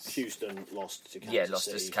It's Houston lost to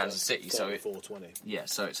Kansas City. So 34-20. Yeah,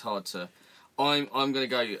 so it's hard to. I'm going to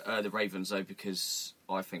go the Ravens though because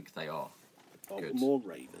I think they are good. More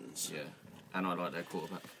Ravens. Yeah, and I like their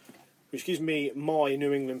quarterback. Which gives me my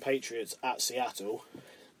New England Patriots at Seattle.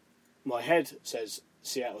 My head says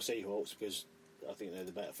Seattle Seahawks because I think they're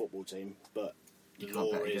the better football team, but the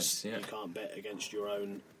law is you can't bet against your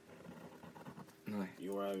own. No.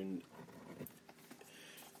 Your own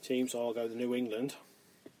team, so I'll go the New England.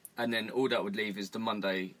 And then all that would leave is the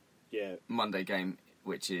Monday game,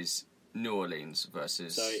 which is New Orleans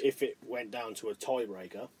versus... So if it went down to a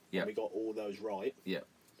tiebreaker, and we got all those right,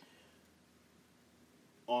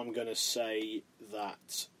 I'm going to say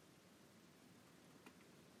that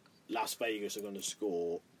Las Vegas are going to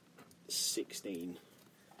score 16.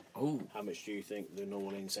 Oh. How much do you think the New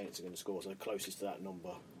Orleans Saints are going to score? So the closest to that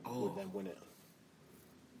number would then win it.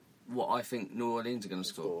 What I think New Orleans are going to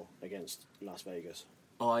score against Las Vegas.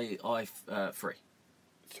 3.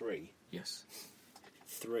 3? Yes.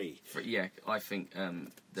 3? Yeah, I think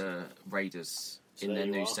the Raiders in their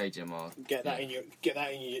new stadium are... Get that in your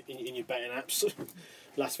betting apps.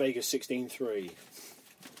 Las Vegas 16-3.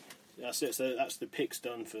 That's it. So that's the picks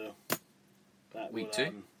done for that week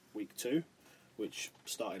 2. Week 2, which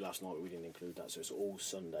started last night. We didn't include that, so it's all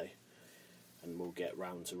Sunday, and we'll get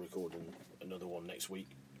round to recording another one next week.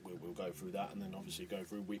 We'll go through that, and then obviously go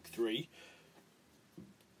through week 3.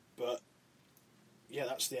 But yeah,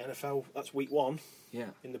 that's the NFL. That's week 1. Yeah,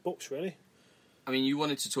 in the books, really. I mean, you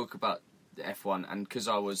wanted to talk about the F1, and because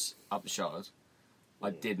I was up the Shard, I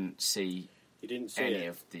didn't see any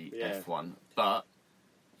of the F1. But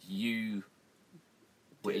you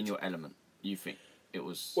were in your element. You think it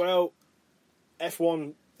was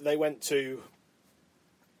F1? They went to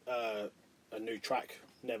a new track.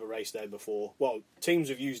 Never raced there before. Well, teams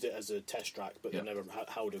have used it as a test track, but they've never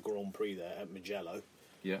held a Grand Prix there at Mugello.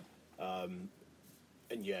 Yeah. And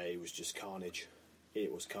it was just carnage.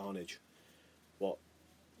 It was carnage.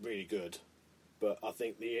 Really good. But I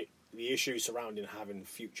think the issue surrounding having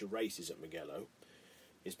future races at Mugello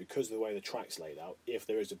is because of the way the track's laid out. If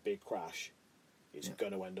there is a big crash, it's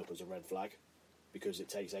going to end up as a red flag because it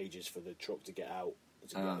takes ages for the truck to get out,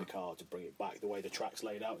 to get the car, to bring it back. The way the track's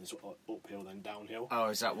laid out is uphill then downhill. Oh,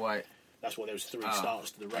 is that why? That's why there was 3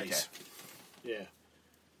 starts to the race. Okay. Yeah.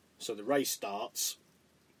 So the race starts.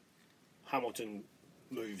 Hamilton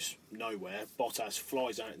moves nowhere. Bottas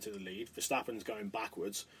flies out into the lead. Verstappen's going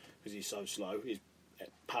backwards because he's so slow. His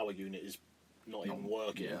power unit is not even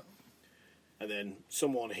working. Yeah. And then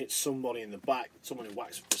someone hits somebody in the back. Someone who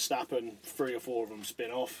whacks Verstappen. 3 or 4 of them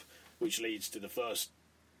spin off, which leads to the first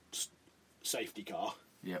safety car.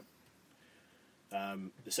 Yep.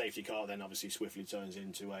 The safety car then obviously swiftly turns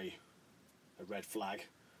into a red flag.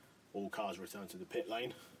 All cars return to the pit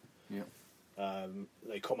lane. Yep.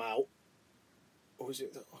 They come out. Or was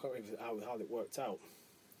it? I can't remember how it worked out.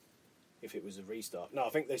 If it was a restart. No, I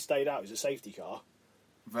think they stayed out. It was a safety car.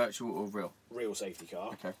 Virtual or real? Real safety car.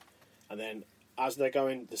 Okay. And then as they're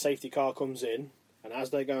going, the safety car comes in, and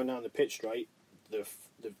as they're going down the pit straight,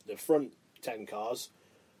 the front 10 cars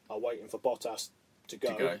are waiting for Bottas to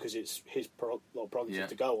go because it's his prerogative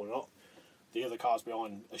to go or not. The other cars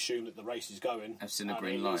behind assume that the race is going. I've seen a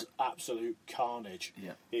green light. It's absolute carnage.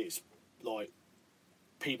 Yeah. It's like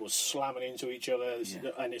people slamming into each other,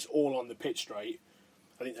 and it's all on the pit straight.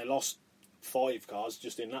 I think they lost 5 cars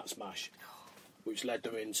just in that smash, which led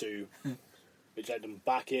them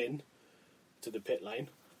back in to the pit lane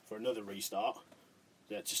for another restart.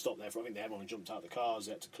 They had to stop there. I think everyone jumped out of the cars.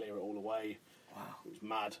 They had to clear it all away. Wow, it was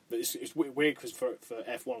mad. But it's weird because for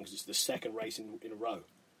F1 because it's the second race in a row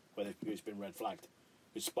where it's been red flagged.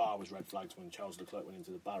 Because Spa was red flagged when Charles Leclerc went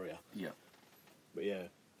into the barrier. Yeah. But yeah,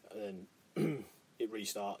 and then it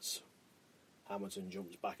restarts. Hamilton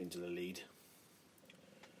jumps back into the lead.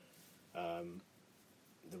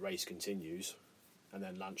 The race continues, and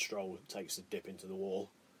then Lance Stroll takes the dip into the wall,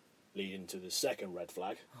 leading to the second red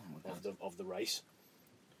flag of the race.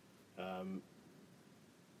 And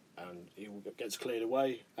he gets cleared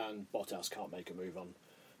away, and Bottas can't make a move on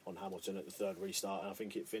Hamilton at the third restart. And I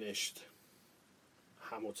think it finished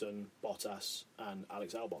Hamilton, Bottas, and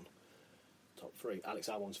Alex Albon. Top 3. Alex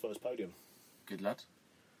Albon's first podium. Good lad.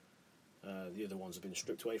 The other ones have been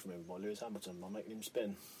stripped away from him by Lewis Hamilton by making him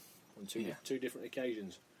spin on two different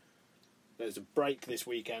occasions. There's a break this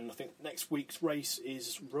weekend. I think next week's race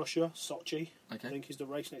is Russia, Sochi. Okay. I think is the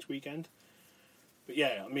race next weekend. But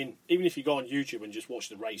yeah, I mean, even if you go on YouTube and just watch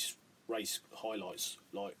the race highlights,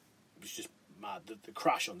 like it was just mad. The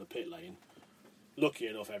crash on the pit lane. Lucky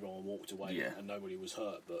enough, everyone walked away and nobody was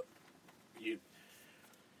hurt. But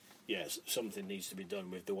something needs to be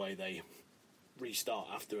done with the way they restart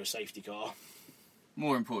after a safety car.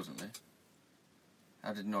 More importantly,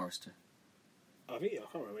 how did Norris do? I can't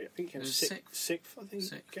remember. I think he came sixth. I think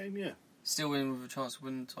Sixth. Game. Yeah. Still in with a chance to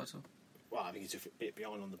win the title. Well, I think he's a bit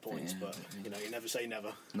behind on the points, but you never say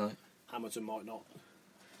never. No. Hamilton might not.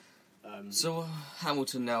 So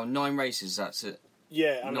Hamilton now 9 races. That's it.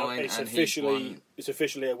 Yeah, and 9, it's and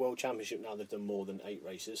officially a world championship now. They've done more than 8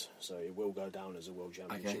 races, so it will go down as a world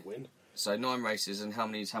championship win. So 9 races, and how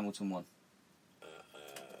many has Hamilton won?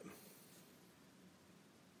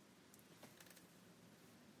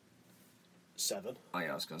 7. Oh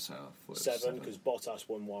yeah, I was going to say 7 because Bottas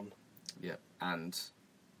won 1. Yeah, and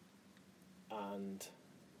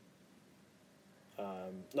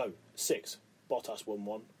 6. Bottas won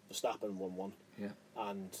 1. Verstappen won 1. Yeah,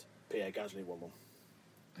 and Pierre Gasly won 1.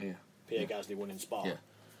 Yeah, Pierre Gasly won in Spa.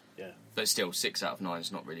 Yeah. But still, 6 out of 9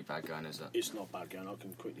 is not really bad going, is it? It's not bad going. I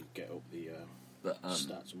can quickly get up the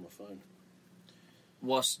stats on my phone.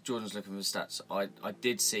 Whilst Jordan's looking for the stats, I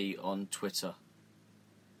did see on Twitter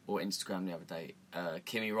or Instagram the other day,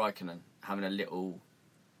 Kimi Räikkönen having a little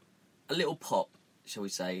pop, shall we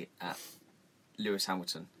say, at Lewis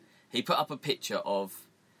Hamilton. He put up a picture of...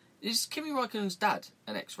 Is Kimi Räikkönen's dad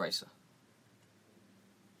an ex-racer?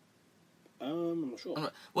 I'm not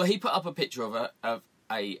sure. Well, he put up a picture of a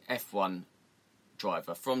F1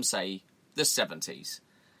 driver from, say, the 70s,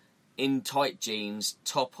 in tight jeans,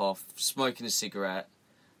 top off, smoking a cigarette,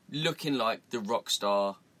 looking like the rock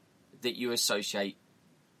star that you associate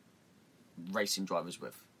racing drivers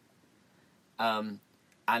with. And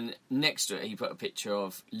next to it, he put a picture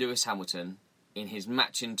of Lewis Hamilton in his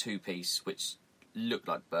matching 2-piece, which looked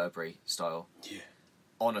like Burberry style,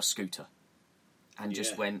 on a scooter. And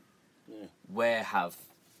just went, where have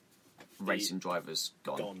racing drivers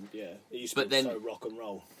gone? Yeah. It used to be so rock and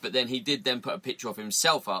roll. But then he did then put a picture of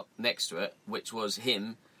himself up next to it, which was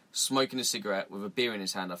him smoking a cigarette with a beer in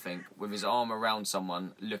his hand, I think, with his arm around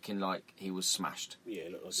someone, looking like he was smashed. Yeah,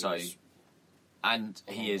 it looked like so, he was and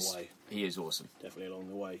he is awesome. Definitely along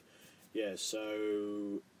the way. Yeah,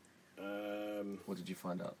 so... what did you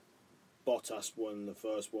find out? Bottas won the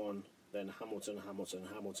first one, then Hamilton.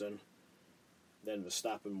 Then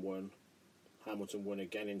Verstappen won. Hamilton won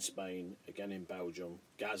again in Spain, again in Belgium.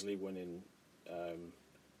 Gasly won in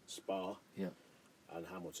Spa. Yeah. And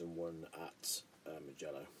Hamilton won at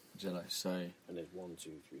Mugello. So... And there's 1,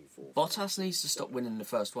 2, 3, 4... Bottas needs to stop winning the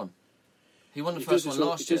first one. He won the He first does one this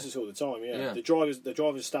last year. He does this all the time, yeah. The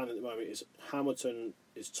drivers stand at the moment is Hamilton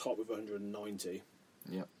is top with 190.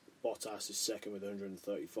 Yeah. Bottas is second with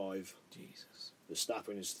 135. Jesus.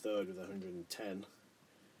 Verstappen is third with 110.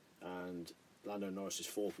 And Lando Norris is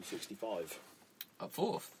fourth with 65. At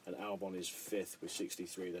fourth? And Albon is fifth with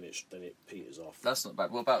 63. Then it peters off. That's not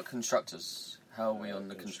bad. What about constructors? How are we on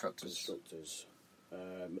the constructors?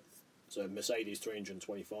 So Mercedes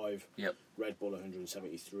 325. Yep. Red Bull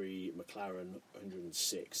 173. McLaren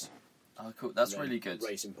 106. Oh, cool. That's really good.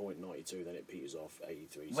 Racing Point 92. Then it peters off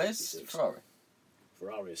 83. Where's 66. Ferrari?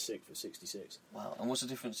 Ferrari is sixth for 66. Wow. And what's the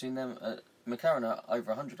difference between them? McLaren are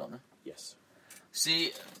over 100, aren't they? Yes.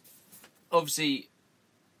 See, obviously,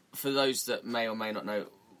 for those that may or may not know,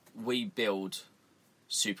 we build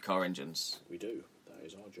supercar engines. We do. That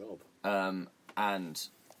is our job. And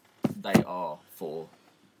they are for,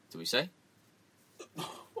 do we say?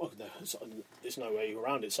 Well, there's no way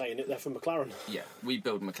around it saying it. They're from McLaren. Yeah, we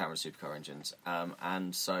build McLaren supercar engines.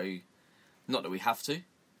 And so, not that we have to,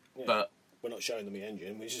 but... We're not showing them the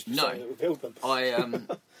engine. We're just No. saying that we build them.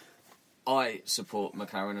 I support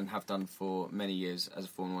McLaren and have done for many years as a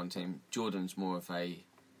Formula 1 team. Jordan's more of a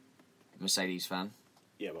Mercedes fan.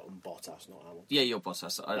 Yeah, but I'm Bottas, not Hamilton. Yeah, you're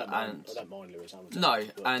Bottas. I don't mind Lewis Hamilton. No,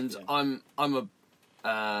 but, and yeah. I'm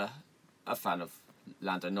a fan of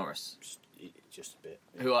Lando Norris, just a bit.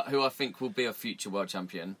 Yeah. who I think will be a future world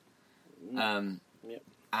champion. Yep.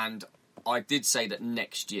 And I did say that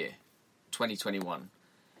next year, 2021,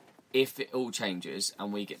 if it all changes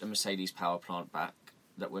and we get the Mercedes power plant back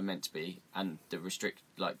that we're meant to be, and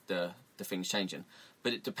the things changing,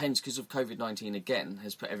 but it depends because of COVID-19 again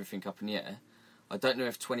has put everything up in the air. I don't know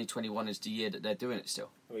if 2021 is the year that they're doing it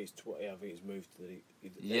still. I think it's moved to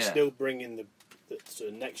they're still bringing so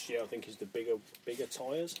next year I think is the bigger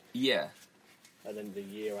tyres. Yeah. And then the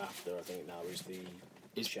year after I think now is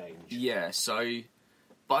the change. Yeah, so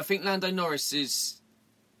but I think Lando Norris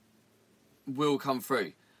will come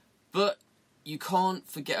through. But you can't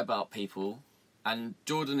forget about people, and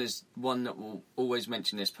Jordan is one that will always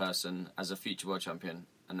mention this person as a future world champion,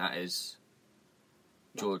 and that is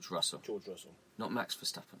George Russell. George Russell. Not Max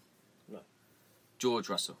Verstappen. No. George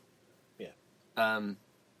Russell. Yeah.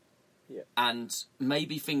 Yeah. And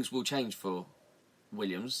maybe things will change for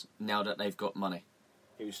Williams now that they've got money.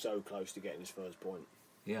 He was so close to getting his first point.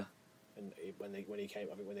 Yeah. And when they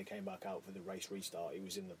came back out for the race restart, he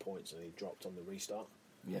was in the points and he dropped on the restart.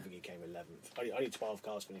 Yeah. I think he came 11th. Only 12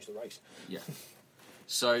 cars finished the race. Yeah.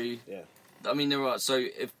 So, yeah. I mean, there are. So,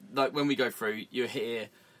 if when we go through, you hear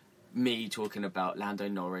me talking about Lando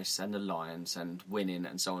Norris and the Lions and winning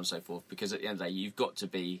and so on and so forth. Because at the end of the day, you've got to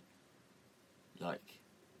be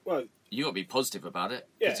you got to be positive about it.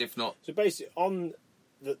 Yeah. Because if not, so basically, on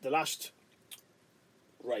the last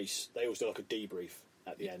race, they always do like a debrief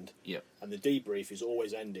at the end. Yeah. And the debrief is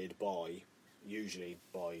always ended usually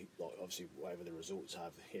by obviously whatever the results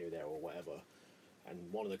have here, there, or whatever.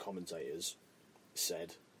 And one of the commentators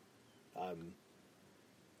said, so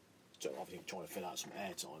obviously trying to fill out some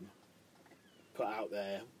airtime, put out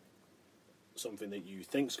there something that you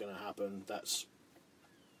think's going to happen that's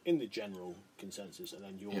in the general consensus, and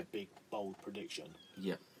then your big bold prediction.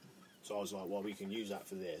 Yeah. So I was like, well, we can use that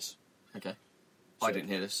for this. Okay. So, I didn't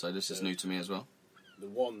hear this, so this is new to me as well. The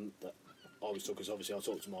one that I was talking, because obviously I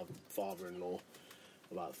talked to my father-in-law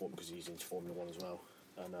about the Formula, because he's into Formula 1 as well,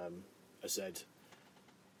 and I said,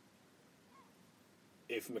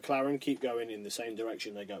 if McLaren keep going in the same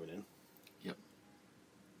direction they're going in, yep,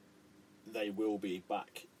 they will be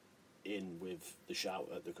back in with the shout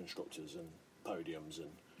at the constructors and podiums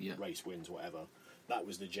and race wins, whatever. That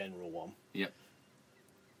was the general one. Yep.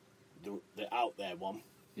 The out there one.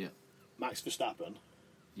 Yeah. Max Verstappen.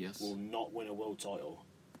 Yes. Will not win a world title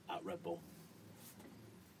at Red Bull.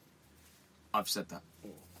 I've said that.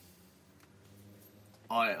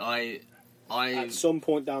 I at some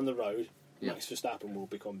point down the road, Max Verstappen will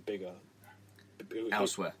become bigger.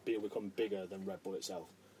 Elsewhere. He'll become bigger than Red Bull itself.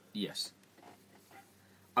 Yes.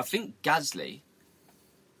 I think Gasly,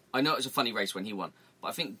 I know it was a funny race when he won, but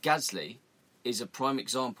I think Gasly is a prime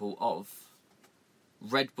example of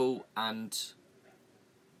Red Bull and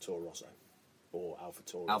Toro Rosso or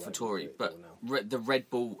AlphaTauri. AlphaTauri, but the Red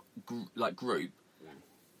Bull group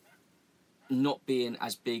not being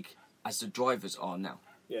as big as the drivers are now.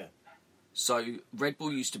 Yeah. So Red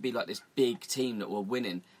Bull used to be like this big team that were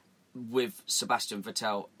winning with Sebastian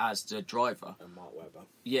Vettel as the driver. And Mark Webber.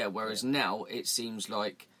 Yeah, whereas now it seems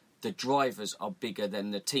like the drivers are bigger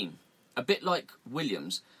than the team. A bit like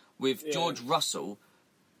Williams. With George Russell,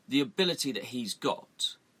 the ability that he's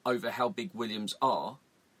got over how big Williams are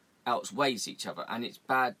outweighs each other, and it's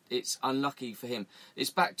bad. It's unlucky for him.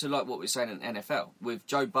 It's back to like what we're saying in NFL with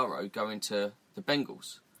Joe Burrow going to the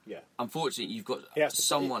Bengals. Yeah. Unfortunately, you've got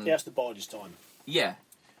someone. He has to bide his time. Yeah.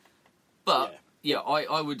 But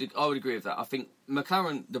I would agree with that. I think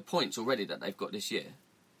McLaren, the points already that they've got this year,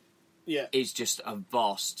 is just a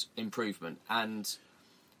vast improvement, and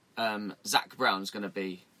Zach Brown's going to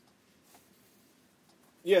be.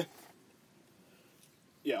 Yeah.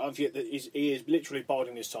 Yeah, he is literally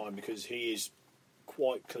biding his time because he is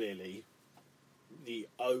quite clearly the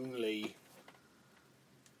only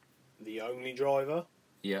driver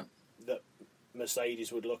that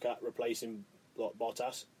Mercedes would look at replacing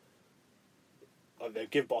Bottas. They'll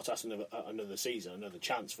give Bottas another season, another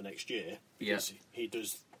chance for next year because he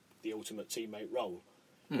does the ultimate teammate role.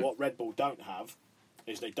 What Red Bull don't have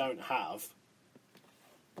is they don't have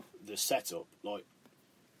the setup. Like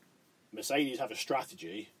Mercedes have a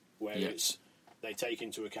strategy where they take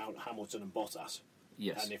into account Hamilton and Bottas.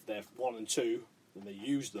 Yes. And if they're 1 and 2, then they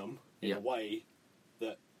use them in a way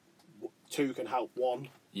that 2 can help one,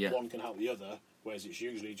 one can help the other, whereas it's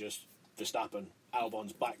usually just Verstappen,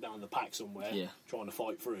 Albon's back down the pack somewhere trying to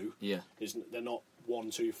fight through. Yeah. They're not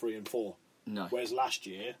 1, 2, 3 and 4. No. Whereas last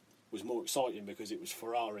year was more exciting because it was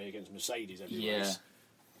Ferrari against Mercedes every race.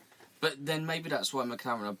 But then maybe that's why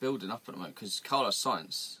McLaren are building up at the moment, because Carlos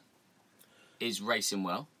Sainz is racing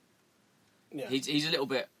well. Yeah. He's a little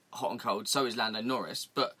bit hot and cold, so is Lando Norris,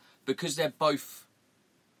 but because they're both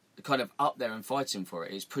kind of up there and fighting for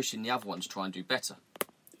it, it's pushing the other one to try and do better.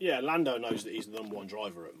 Yeah, Lando knows that he's the number one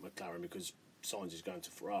driver at McLaren because Sainz is going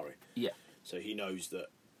to Ferrari. Yeah. So he knows that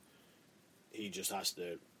he just has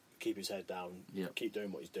to keep his head down, keep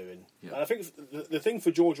doing what he's doing. Yeah. And I think the thing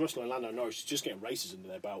for George Russell and Lando Norris is just getting races under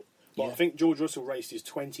their belt. But I think George Russell raced his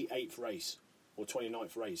 28th race or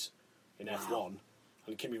 29th race in F1,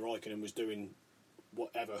 and Kimi Raikkonen was doing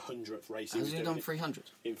whatever 100th race. Has he done 300?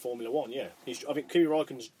 In Formula 1, yeah. I think Kimi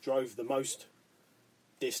Raikkonen drove the most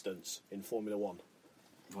distance in Formula 1.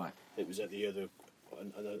 Right. It was at the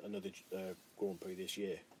another Grand Prix this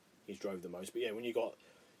year. He's drove the most. But yeah, when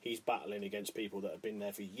he's battling against people that have been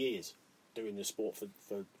there for years, doing the sport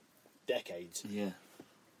for decades. Yeah.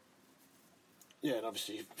 Yeah, and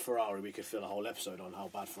obviously Ferrari, we could fill a whole episode on how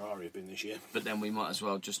bad Ferrari have been this year. But then we might as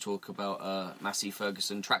well just talk about Massey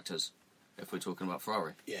Ferguson tractors, if we're talking about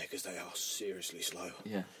Ferrari. Yeah, because they are seriously slow.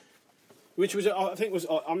 Yeah. Which was, I think,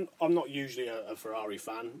 I'm not usually a Ferrari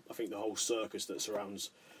fan. I think the whole circus that surrounds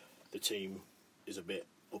the team is a bit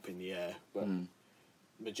up in the air. But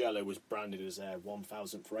Mugello was branded as their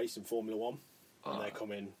 1,000th race in Formula 1. And they're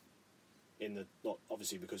coming in the, not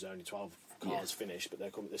obviously because only 12 cars finished, but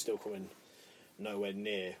they're still coming nowhere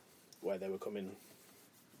near where they were coming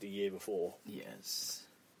the year before. Yes.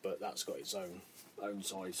 But that's got its own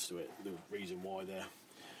sides to it. The reason why they're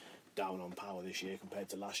down on power this year compared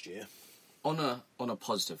to last year. On a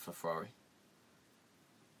positive for Ferrari,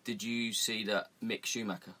 did you see that Mick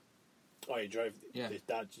Schumacher? Oh, he drove his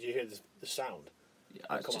dad. Did you hear the sound?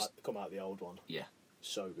 Yeah, come out the old one. Yeah.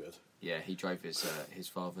 So good. Yeah, he drove his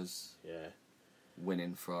father's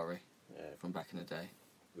winning Ferrari from back in the day.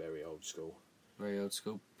 Very old school. Very old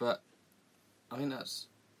school, but I mean that's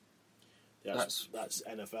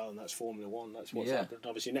NFL and that's Formula 1. That's what's happened.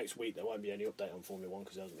 Obviously, next week there won't be any update on Formula 1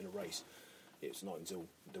 because there hasn't been a race. It's not until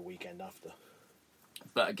the weekend after.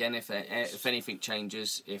 But again, if anything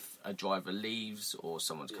changes, if a driver leaves or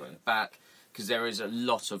someone's coming back, because there is a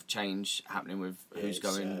lot of change happening with who's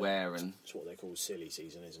going where, and it's what they call silly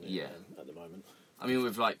season, isn't it? Yeah. At the moment. I mean,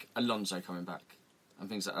 with like Alonso coming back and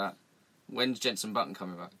things like that. When's Jenson Button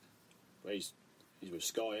coming back? Well, he's with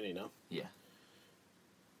Sky, isn't he now? Yeah.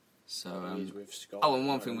 So he's with Sky. Oh, and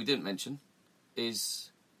one thing we didn't mention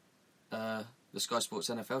is the Sky Sports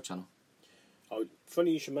NFL channel. Oh,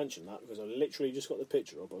 funny you should mention that because I literally just got the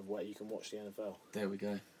picture up of where you can watch the NFL. There we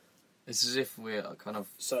go. It's as if we're kind of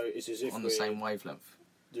it's as if on the same wavelength.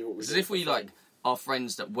 It's as if we like are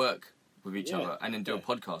friends that work with each other and then do a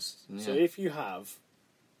podcast. Yeah. So if you have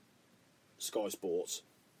Sky Sports,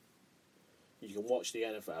 you can watch the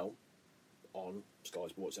NFL on Sky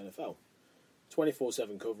Sports NFL.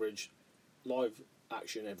 24/7 coverage, live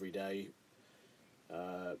action every day.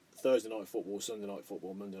 Thursday night football, Sunday night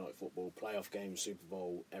football, Monday night football, playoff games, Super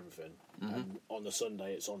Bowl, everything. And on the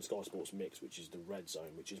Sunday, it's on Sky Sports Mix, which is the red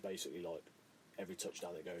zone, which is basically like every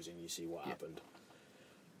touchdown that goes in, you see what happened.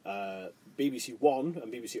 BBC One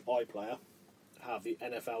and BBC iPlayer have the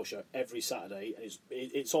NFL show every Saturday, and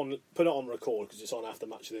it's on. Put it on record because it's on after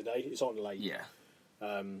match of the day. It's on late. Yeah.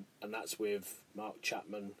 And that's with Mark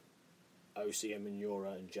Chapman, O.C.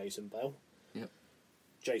 Emenora, and Jason Bell. Yep.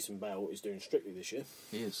 Jason Bell is doing Strictly this year.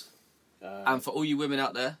 He is. And for all you women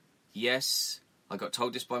out there, yes, I got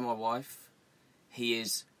told this by my wife. He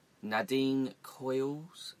is Nadine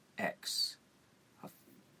Coyle's ex. I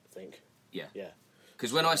think. Yeah. Yeah.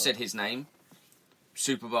 Because when I said his name,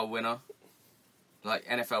 Super Bowl winner, like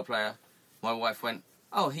NFL player, my wife went,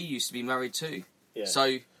 "Oh, he used to be married too." Yeah.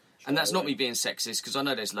 So, and that's not me being sexist, because I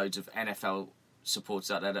know there's loads of NFL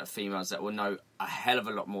supporters out there that are females that will know a hell of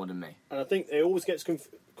a lot more than me. And I think it always gets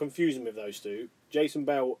confusing with those two. Jason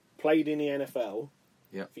Bell played in the NFL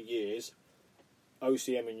for years.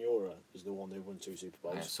 O.C. Emenora is the one who won 2 Super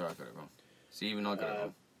Bowls. Yeah, sorry, I got it wrong. See, even I got it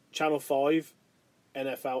wrong. Channel 5,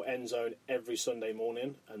 NFL End Zone every Sunday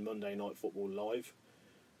morning and Monday Night Football live.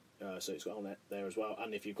 So it's got on there as well.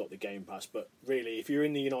 And if you've got the Game Pass. But really, if you're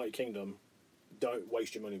in the United Kingdom, don't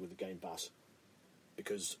waste your money with the Game Pass.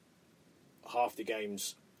 Because half the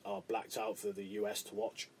games are blacked out for the US to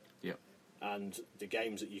watch. Yep. And the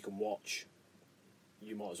games that you can watch,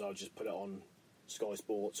 you might as well just put it on Sky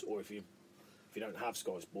Sports, or if you don't have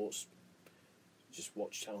Sky Sports, just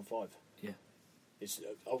watch Channel 5. Yeah. It's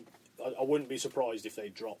I wouldn't be surprised if they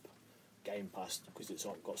drop Game Pass because it's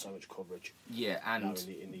got so much coverage. Yeah, and now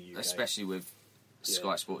in the UK. especially with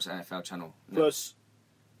Sky Sports NFL channel. Plus,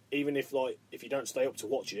 even if you don't stay up to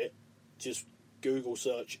watch it, just Google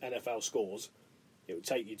search NFL scores. It will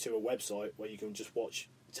take you to a website where you can just watch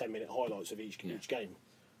 10-minute highlights of each game.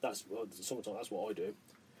 Sometimes that's what I do.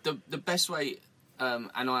 The best way, and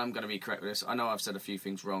I am going to be correct with this. I know I've said a few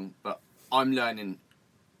things wrong, but I'm learning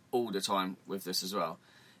all the time with this as well.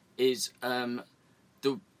 Is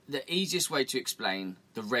the easiest way to explain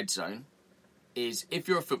the red zone is if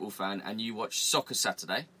you're a football fan and you watch Soccer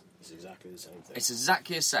Saturday. It's exactly the same thing. It's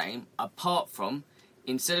exactly the same, apart from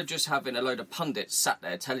instead of just having a load of pundits sat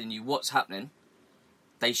there telling you what's happening,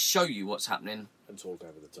 they show you what's happening and talk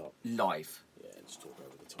over the top live. Yeah, just talk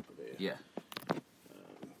over the top of it. Yeah.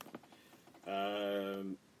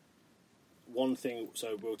 One thing,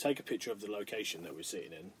 so we'll take a picture of the location that we're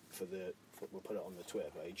sitting in we'll put it on the Twitter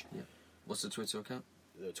page. Yeah. What's the Twitter account?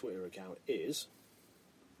 The Twitter account is,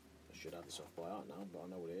 I should have this off by heart now, but I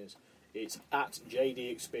know what it is. It's at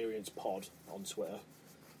JD Experience Pod on Twitter.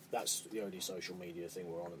 That's the only social media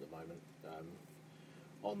thing we're on at the moment.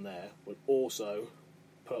 On there, we'll also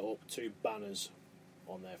put up 2 banners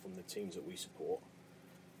on there from the teams that we support,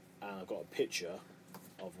 and I've got a picture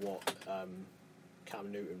of what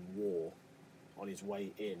Cam Newton wore on his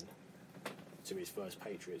way in to his first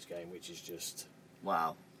Patriots game, which is just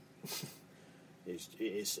wow. It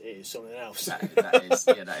is something else. That is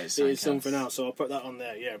it is something else. So I'll put that on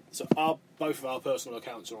there. Yeah. So both of our personal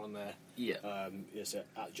accounts are on there. Yeah. It's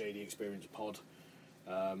at JD Experience Pod.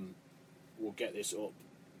 We'll get this up.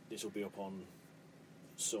 This will be up on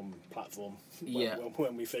some platform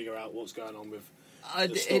when we figure out what's going on with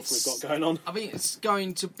the stuff we've got going on. I mean, it's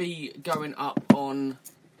going to be going up on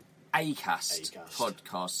Acast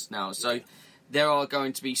podcasts now. So there are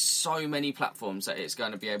going to be so many platforms that it's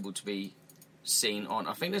going to be able to be seen on.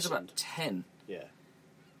 I think there's about 10. Yeah.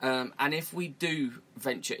 And if we do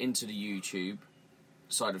venture into the YouTube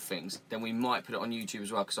side of things, then we might put it on YouTube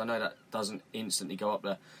as well, because I know that doesn't instantly go up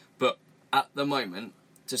there. But at the moment,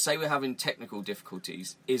 to say we're having technical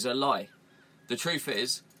difficulties is a lie. The truth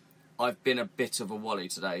is, I've been a bit of a wally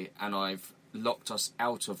today, and I've locked us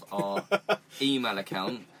out of our email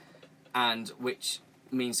account, and which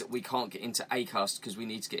means that we can't get into Acast because we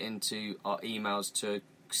need to get into our emails to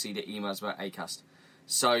see the emails about Acast.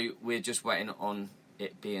 So we're just waiting on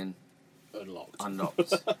it being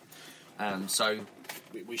unlocked. So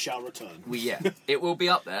we shall return. It will be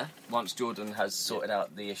up there once Jordan has sorted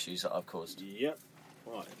out the issues that I've caused. Yep.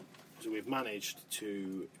 Right. So we've managed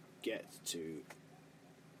to get to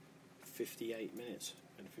 58 minutes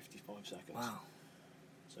and 55 seconds. Wow.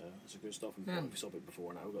 So that's a good stuff. We've stopped it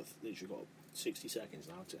before now. We've literally got 60 seconds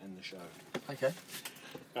now to end the show. Okay.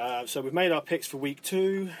 So we've made our picks for week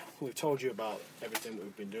 2. We've told you about everything that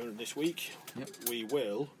we've been doing this week.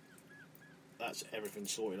 Yep. That's everything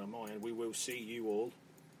sorted on my end. We will see you all.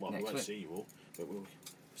 Well, we won't see you all, but we'll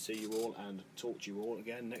see you all and talk to you all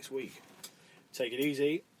again next week. Take it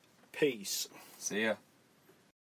easy. Peace. See ya.